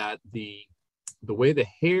was that the way the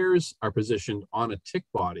hairs are positioned on a tick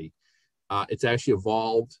body, it's actually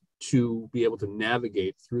evolved to be able to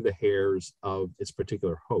navigate through the hairs of its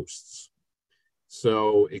particular hosts.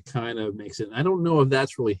 So it kind of makes it, and I don't know if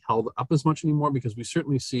that's really held up as much anymore, because we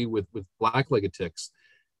certainly see with black-legged ticks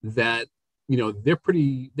that, you know,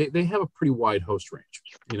 they have a pretty wide host range,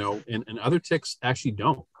 you know, and other ticks actually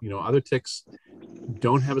don't. You know, other ticks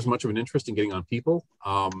don't have as much of an interest in getting on people.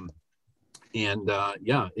 And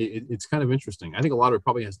yeah, it's kind of interesting. I think a lot of it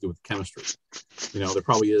probably has to do with chemistry. There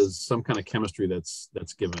probably is some kind of chemistry that's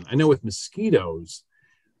given. I know with mosquitoes,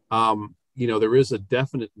 there is a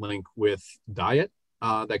definite link with diet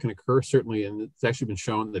that can occur, certainly. And it's actually been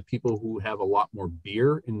shown that people who have a lot more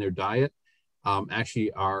beer in their diet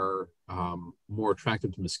actually are more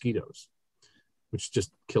attracted to mosquitoes, which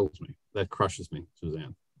just kills me. That crushes me,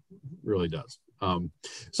 Suzanne. It really does.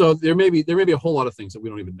 So there may be a whole lot of things that we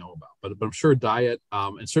don't even know about, but I'm sure diet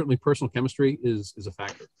and certainly personal chemistry is a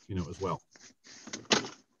factor, as well.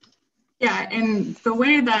 Yeah, and the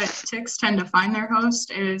way that ticks tend to find their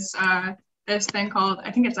host is this thing called,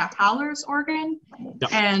 I think it's a Howler's organ,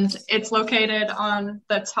 Yep. And it's located on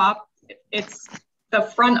the top. It's the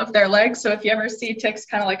front of their legs. So if you ever see ticks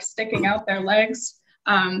kind of like sticking out their legs,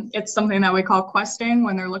 it's something that we call questing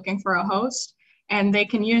when they're looking for a host. And they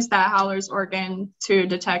can use that Howler's organ to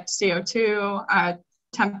detect CO2,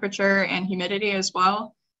 temperature, and humidity as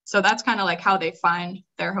well. So that's kind of like how they find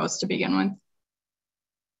their host to begin with.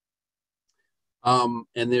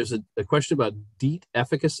 And there's a question about DEET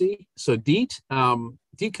efficacy. So DEET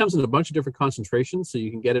comes in a bunch of different concentrations. So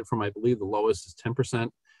you can get it from, I believe, the lowest is 10%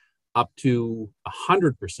 up to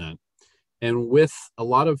 100%. And with a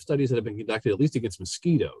lot of studies that have been conducted, at least against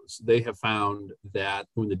mosquitoes, they have found that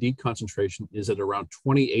when the DEET concentration is at around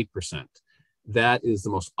 28%, that is the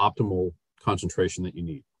most optimal concentration that you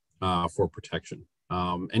need for protection.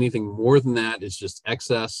 Anything more than that is just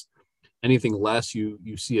excess. Anything less, you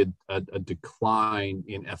see a decline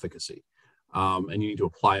in efficacy, and you need to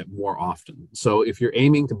apply it more often. So if you're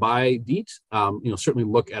aiming to buy DEET, certainly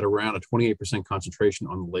look at around a 28% concentration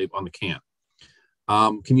on the can.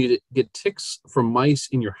 Can you get ticks from mice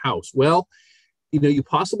in your house? Well, you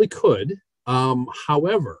possibly could.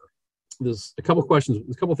 However, there's a couple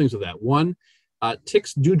of things with that. One,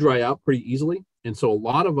 ticks do dry out pretty easily. And so a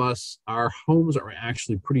lot of us, our homes are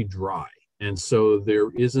actually pretty dry. And so there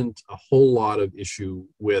isn't a whole lot of issue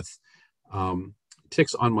with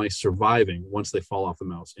ticks on mice surviving once they fall off the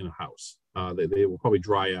mouse in a house. They will probably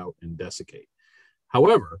dry out and desiccate.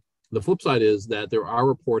 However, the flip side is that there are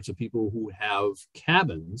reports of people who have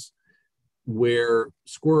cabins where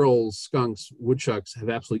squirrels, skunks, woodchucks have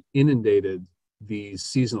absolutely inundated these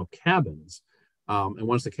seasonal cabins. And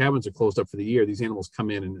once the cabins are closed up for the year, these animals come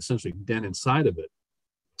in and essentially den inside of it.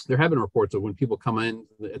 There have been reports of when people come in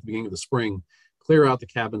at the beginning of the spring, clear out the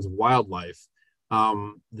cabins of wildlife,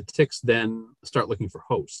 the ticks then start looking for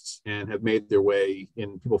hosts and have made their way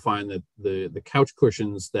in. People find that the couch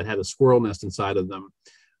cushions that had a squirrel nest inside of them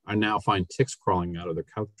are now find ticks crawling out of their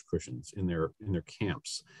couch cushions in their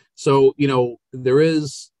camps. So,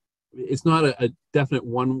 it's not a definite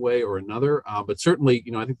one way or another, but certainly,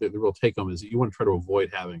 I think that the real take home is that you want to try to avoid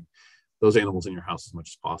having those animals in your house as much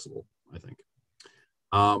as possible, I think.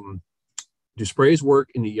 Do sprays work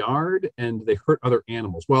in the yard and do they hurt other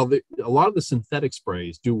animals? Well, a lot of the synthetic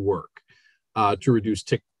sprays do work to reduce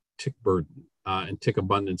tick burden and tick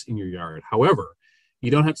abundance in your yard. However, you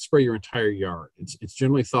don't have to spray your entire yard. It's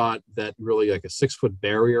generally thought that really like a 6-foot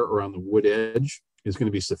barrier around the wood edge is going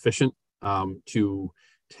to be sufficient to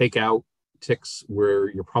take out ticks where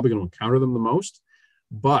you're probably going to encounter them the most.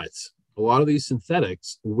 But a lot of these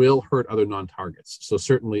synthetics will hurt other non-targets. So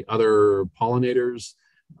certainly other pollinators,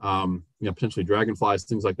 potentially dragonflies,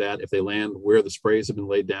 things like that, if they land where the sprays have been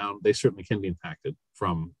laid down, they certainly can be impacted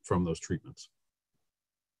from those treatments.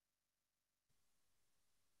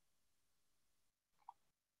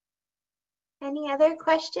 Any other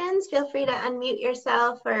questions? Feel free to unmute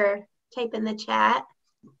yourself or type in the chat.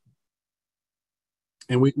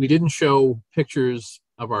 And we didn't show pictures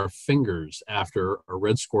of our fingers after a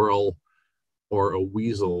red squirrel or a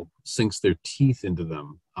weasel sinks their teeth into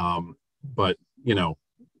them. But,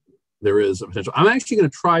 there is a potential. I'm actually going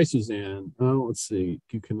to try, Suzanne. Oh, let's see.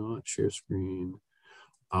 You cannot share screen.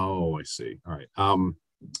 Oh, I see. All right.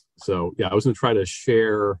 So, yeah, I was going to try to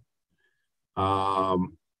share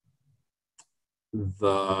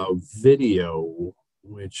the video,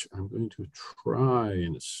 which I'm going to try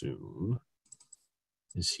and assume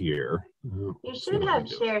is here. You should have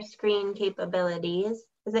share screen capabilities.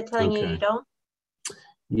 Is it telling you don't?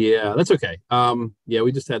 Yeah, that's okay. Yeah,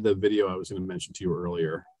 we just had the video I was going to mention to you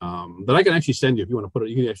earlier that I can actually send you if you want to put it.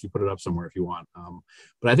 You can actually put it up somewhere if you want.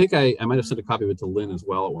 But I think I might have sent a copy of it to Lynn as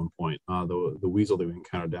well at one point. The weasel that we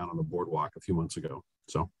encountered down on the boardwalk a few months ago.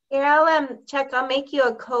 So here, I'll check. I'll make you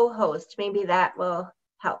a co-host. Maybe that will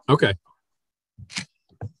help. Okay.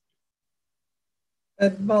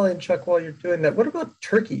 And Molly and Chuck, while you're doing that, what about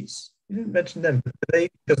turkeys? You didn't mention them.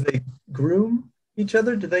 Because they groom each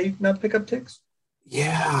other, do they not pick up ticks?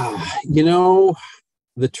 Yeah,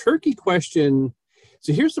 the turkey question,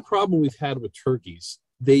 So here's the problem we've had with turkeys.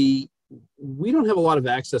 We don't have a lot of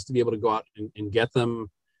access to be able to go out and get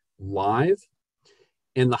them live.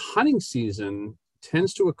 And the hunting season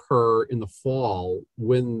tends to occur in the fall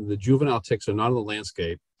when the juvenile ticks are not in the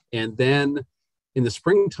landscape. And then in the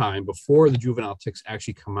springtime before the juvenile ticks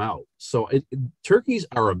actually come out. So turkeys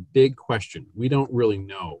are a big question. We don't really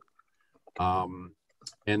know.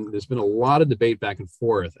 And there's been a lot of debate back and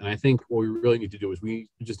forth. And I think what we really need to do is we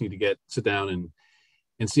just need to sit down and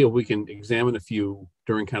see if we can examine a few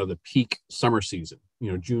during kind of the peak summer season,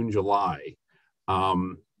 June, July,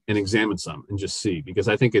 and examine some and just see, because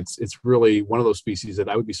I think it's really one of those species that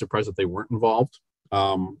I would be surprised if they weren't involved.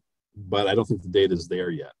 But I don't think the data is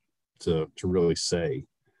there yet to really say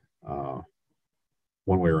one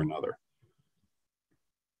way or another.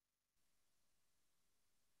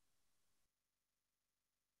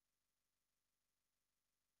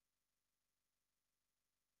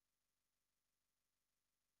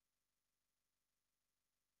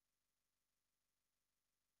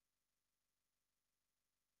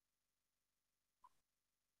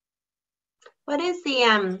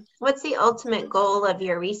 What's the ultimate goal of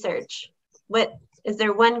your research? Is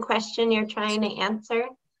there one question you're trying to answer?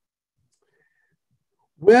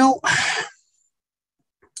 Well, I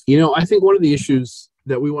think one of the issues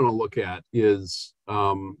that we want to look at is,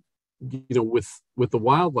 with the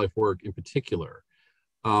wildlife work in particular,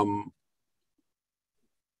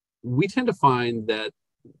 we tend to find that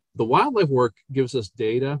the wildlife work gives us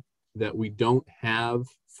data that we don't have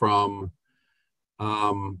from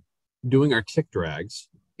doing our tick drags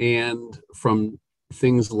and from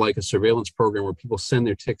things like a surveillance program where people send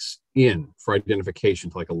their ticks in for identification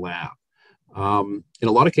to like a lab. In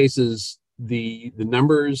a lot of cases, the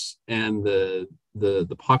numbers and the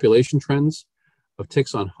population trends of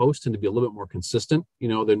ticks on host tend to be a little bit more consistent.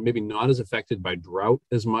 They're maybe not as affected by drought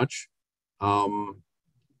as much. They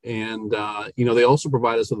also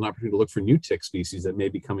provide us with an opportunity to look for new tick species that may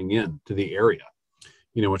be coming in to the area,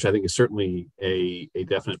 which I think is certainly a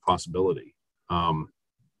definite possibility.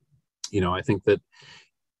 I think that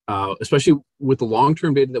especially with the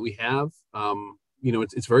long-term data that we have,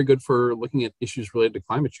 it's very good for looking at issues related to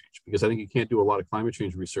climate change, because I think you can't do a lot of climate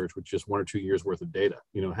change research with just 1 or 2 years worth of data.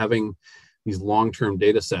 Having these long-term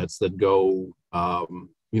data sets that go,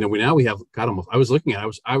 we have got almost, I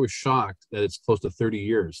was shocked that it's close to 30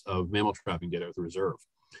 years of mammal trapping data at the reserve.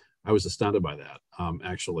 I was astounded by that,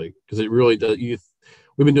 actually, because it really does.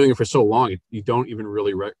 We've been doing it for so long, you don't even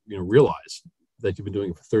really realize that you've been doing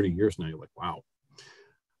it for 30 years now. You're like, wow,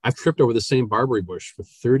 I've tripped over the same barberry bush for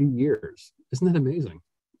 30 years. Isn't that amazing?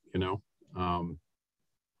 I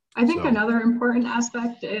think another important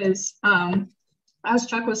aspect is, as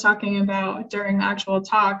Chuck was talking about during the actual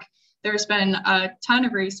talk, there's been a ton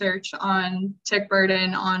of research on tick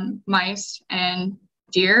burden on mice and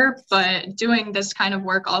deer, but doing this kind of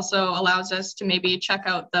work also allows us to maybe check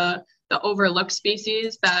out the overlooked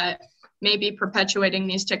species that may be perpetuating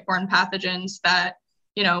these tick-borne pathogens that,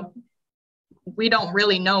 we don't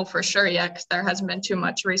really know for sure yet, because there hasn't been too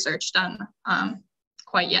much research done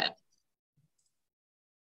quite yet.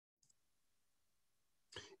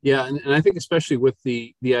 Yeah, and I think especially with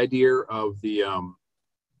the idea of the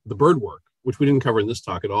bird work, which we didn't cover in this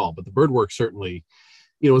talk at all, but the bird work certainly,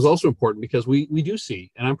 is also important, because we do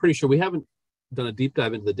see, and I'm pretty sure we haven't done a deep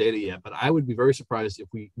dive into the data yet, but I would be very surprised if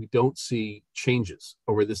we don't see changes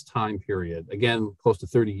over this time period, again, close to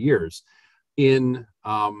 30 years, in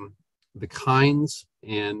the kinds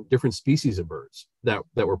and different species of birds that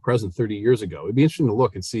were present 30 years ago. It'd be interesting to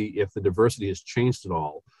look and see if the diversity has changed at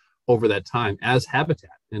all over that time as habitat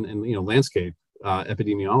and landscape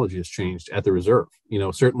epidemiology has changed at the reserve.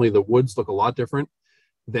 Certainly the woods look a lot different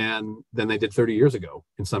than they did 30 years ago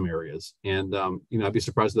in some areas. And, I'd be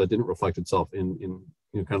surprised if that didn't reflect itself in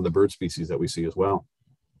kind of the bird species that we see as well.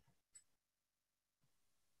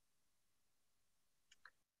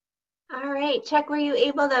 All right, Chuck, were you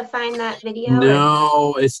able to find that video?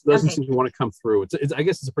 No, it doesn't seem to want to come through. I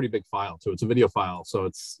guess it's a pretty big file too. It's a video file, so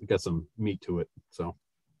it's got some meat to it. So.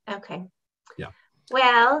 Okay. Yeah.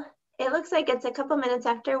 Well, it looks like it's a couple minutes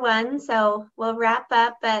after 1, so we'll wrap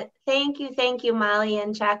up. But thank you, Molly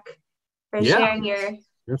and Chuck, for sharing your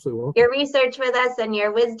research with us and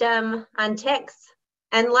your wisdom on ticks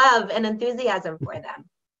and love and enthusiasm for them.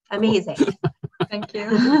 Amazing. Thank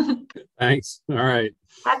you. Thanks. All right.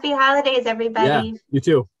 Happy holidays, everybody. Yeah, you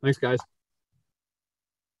too. Thanks, guys.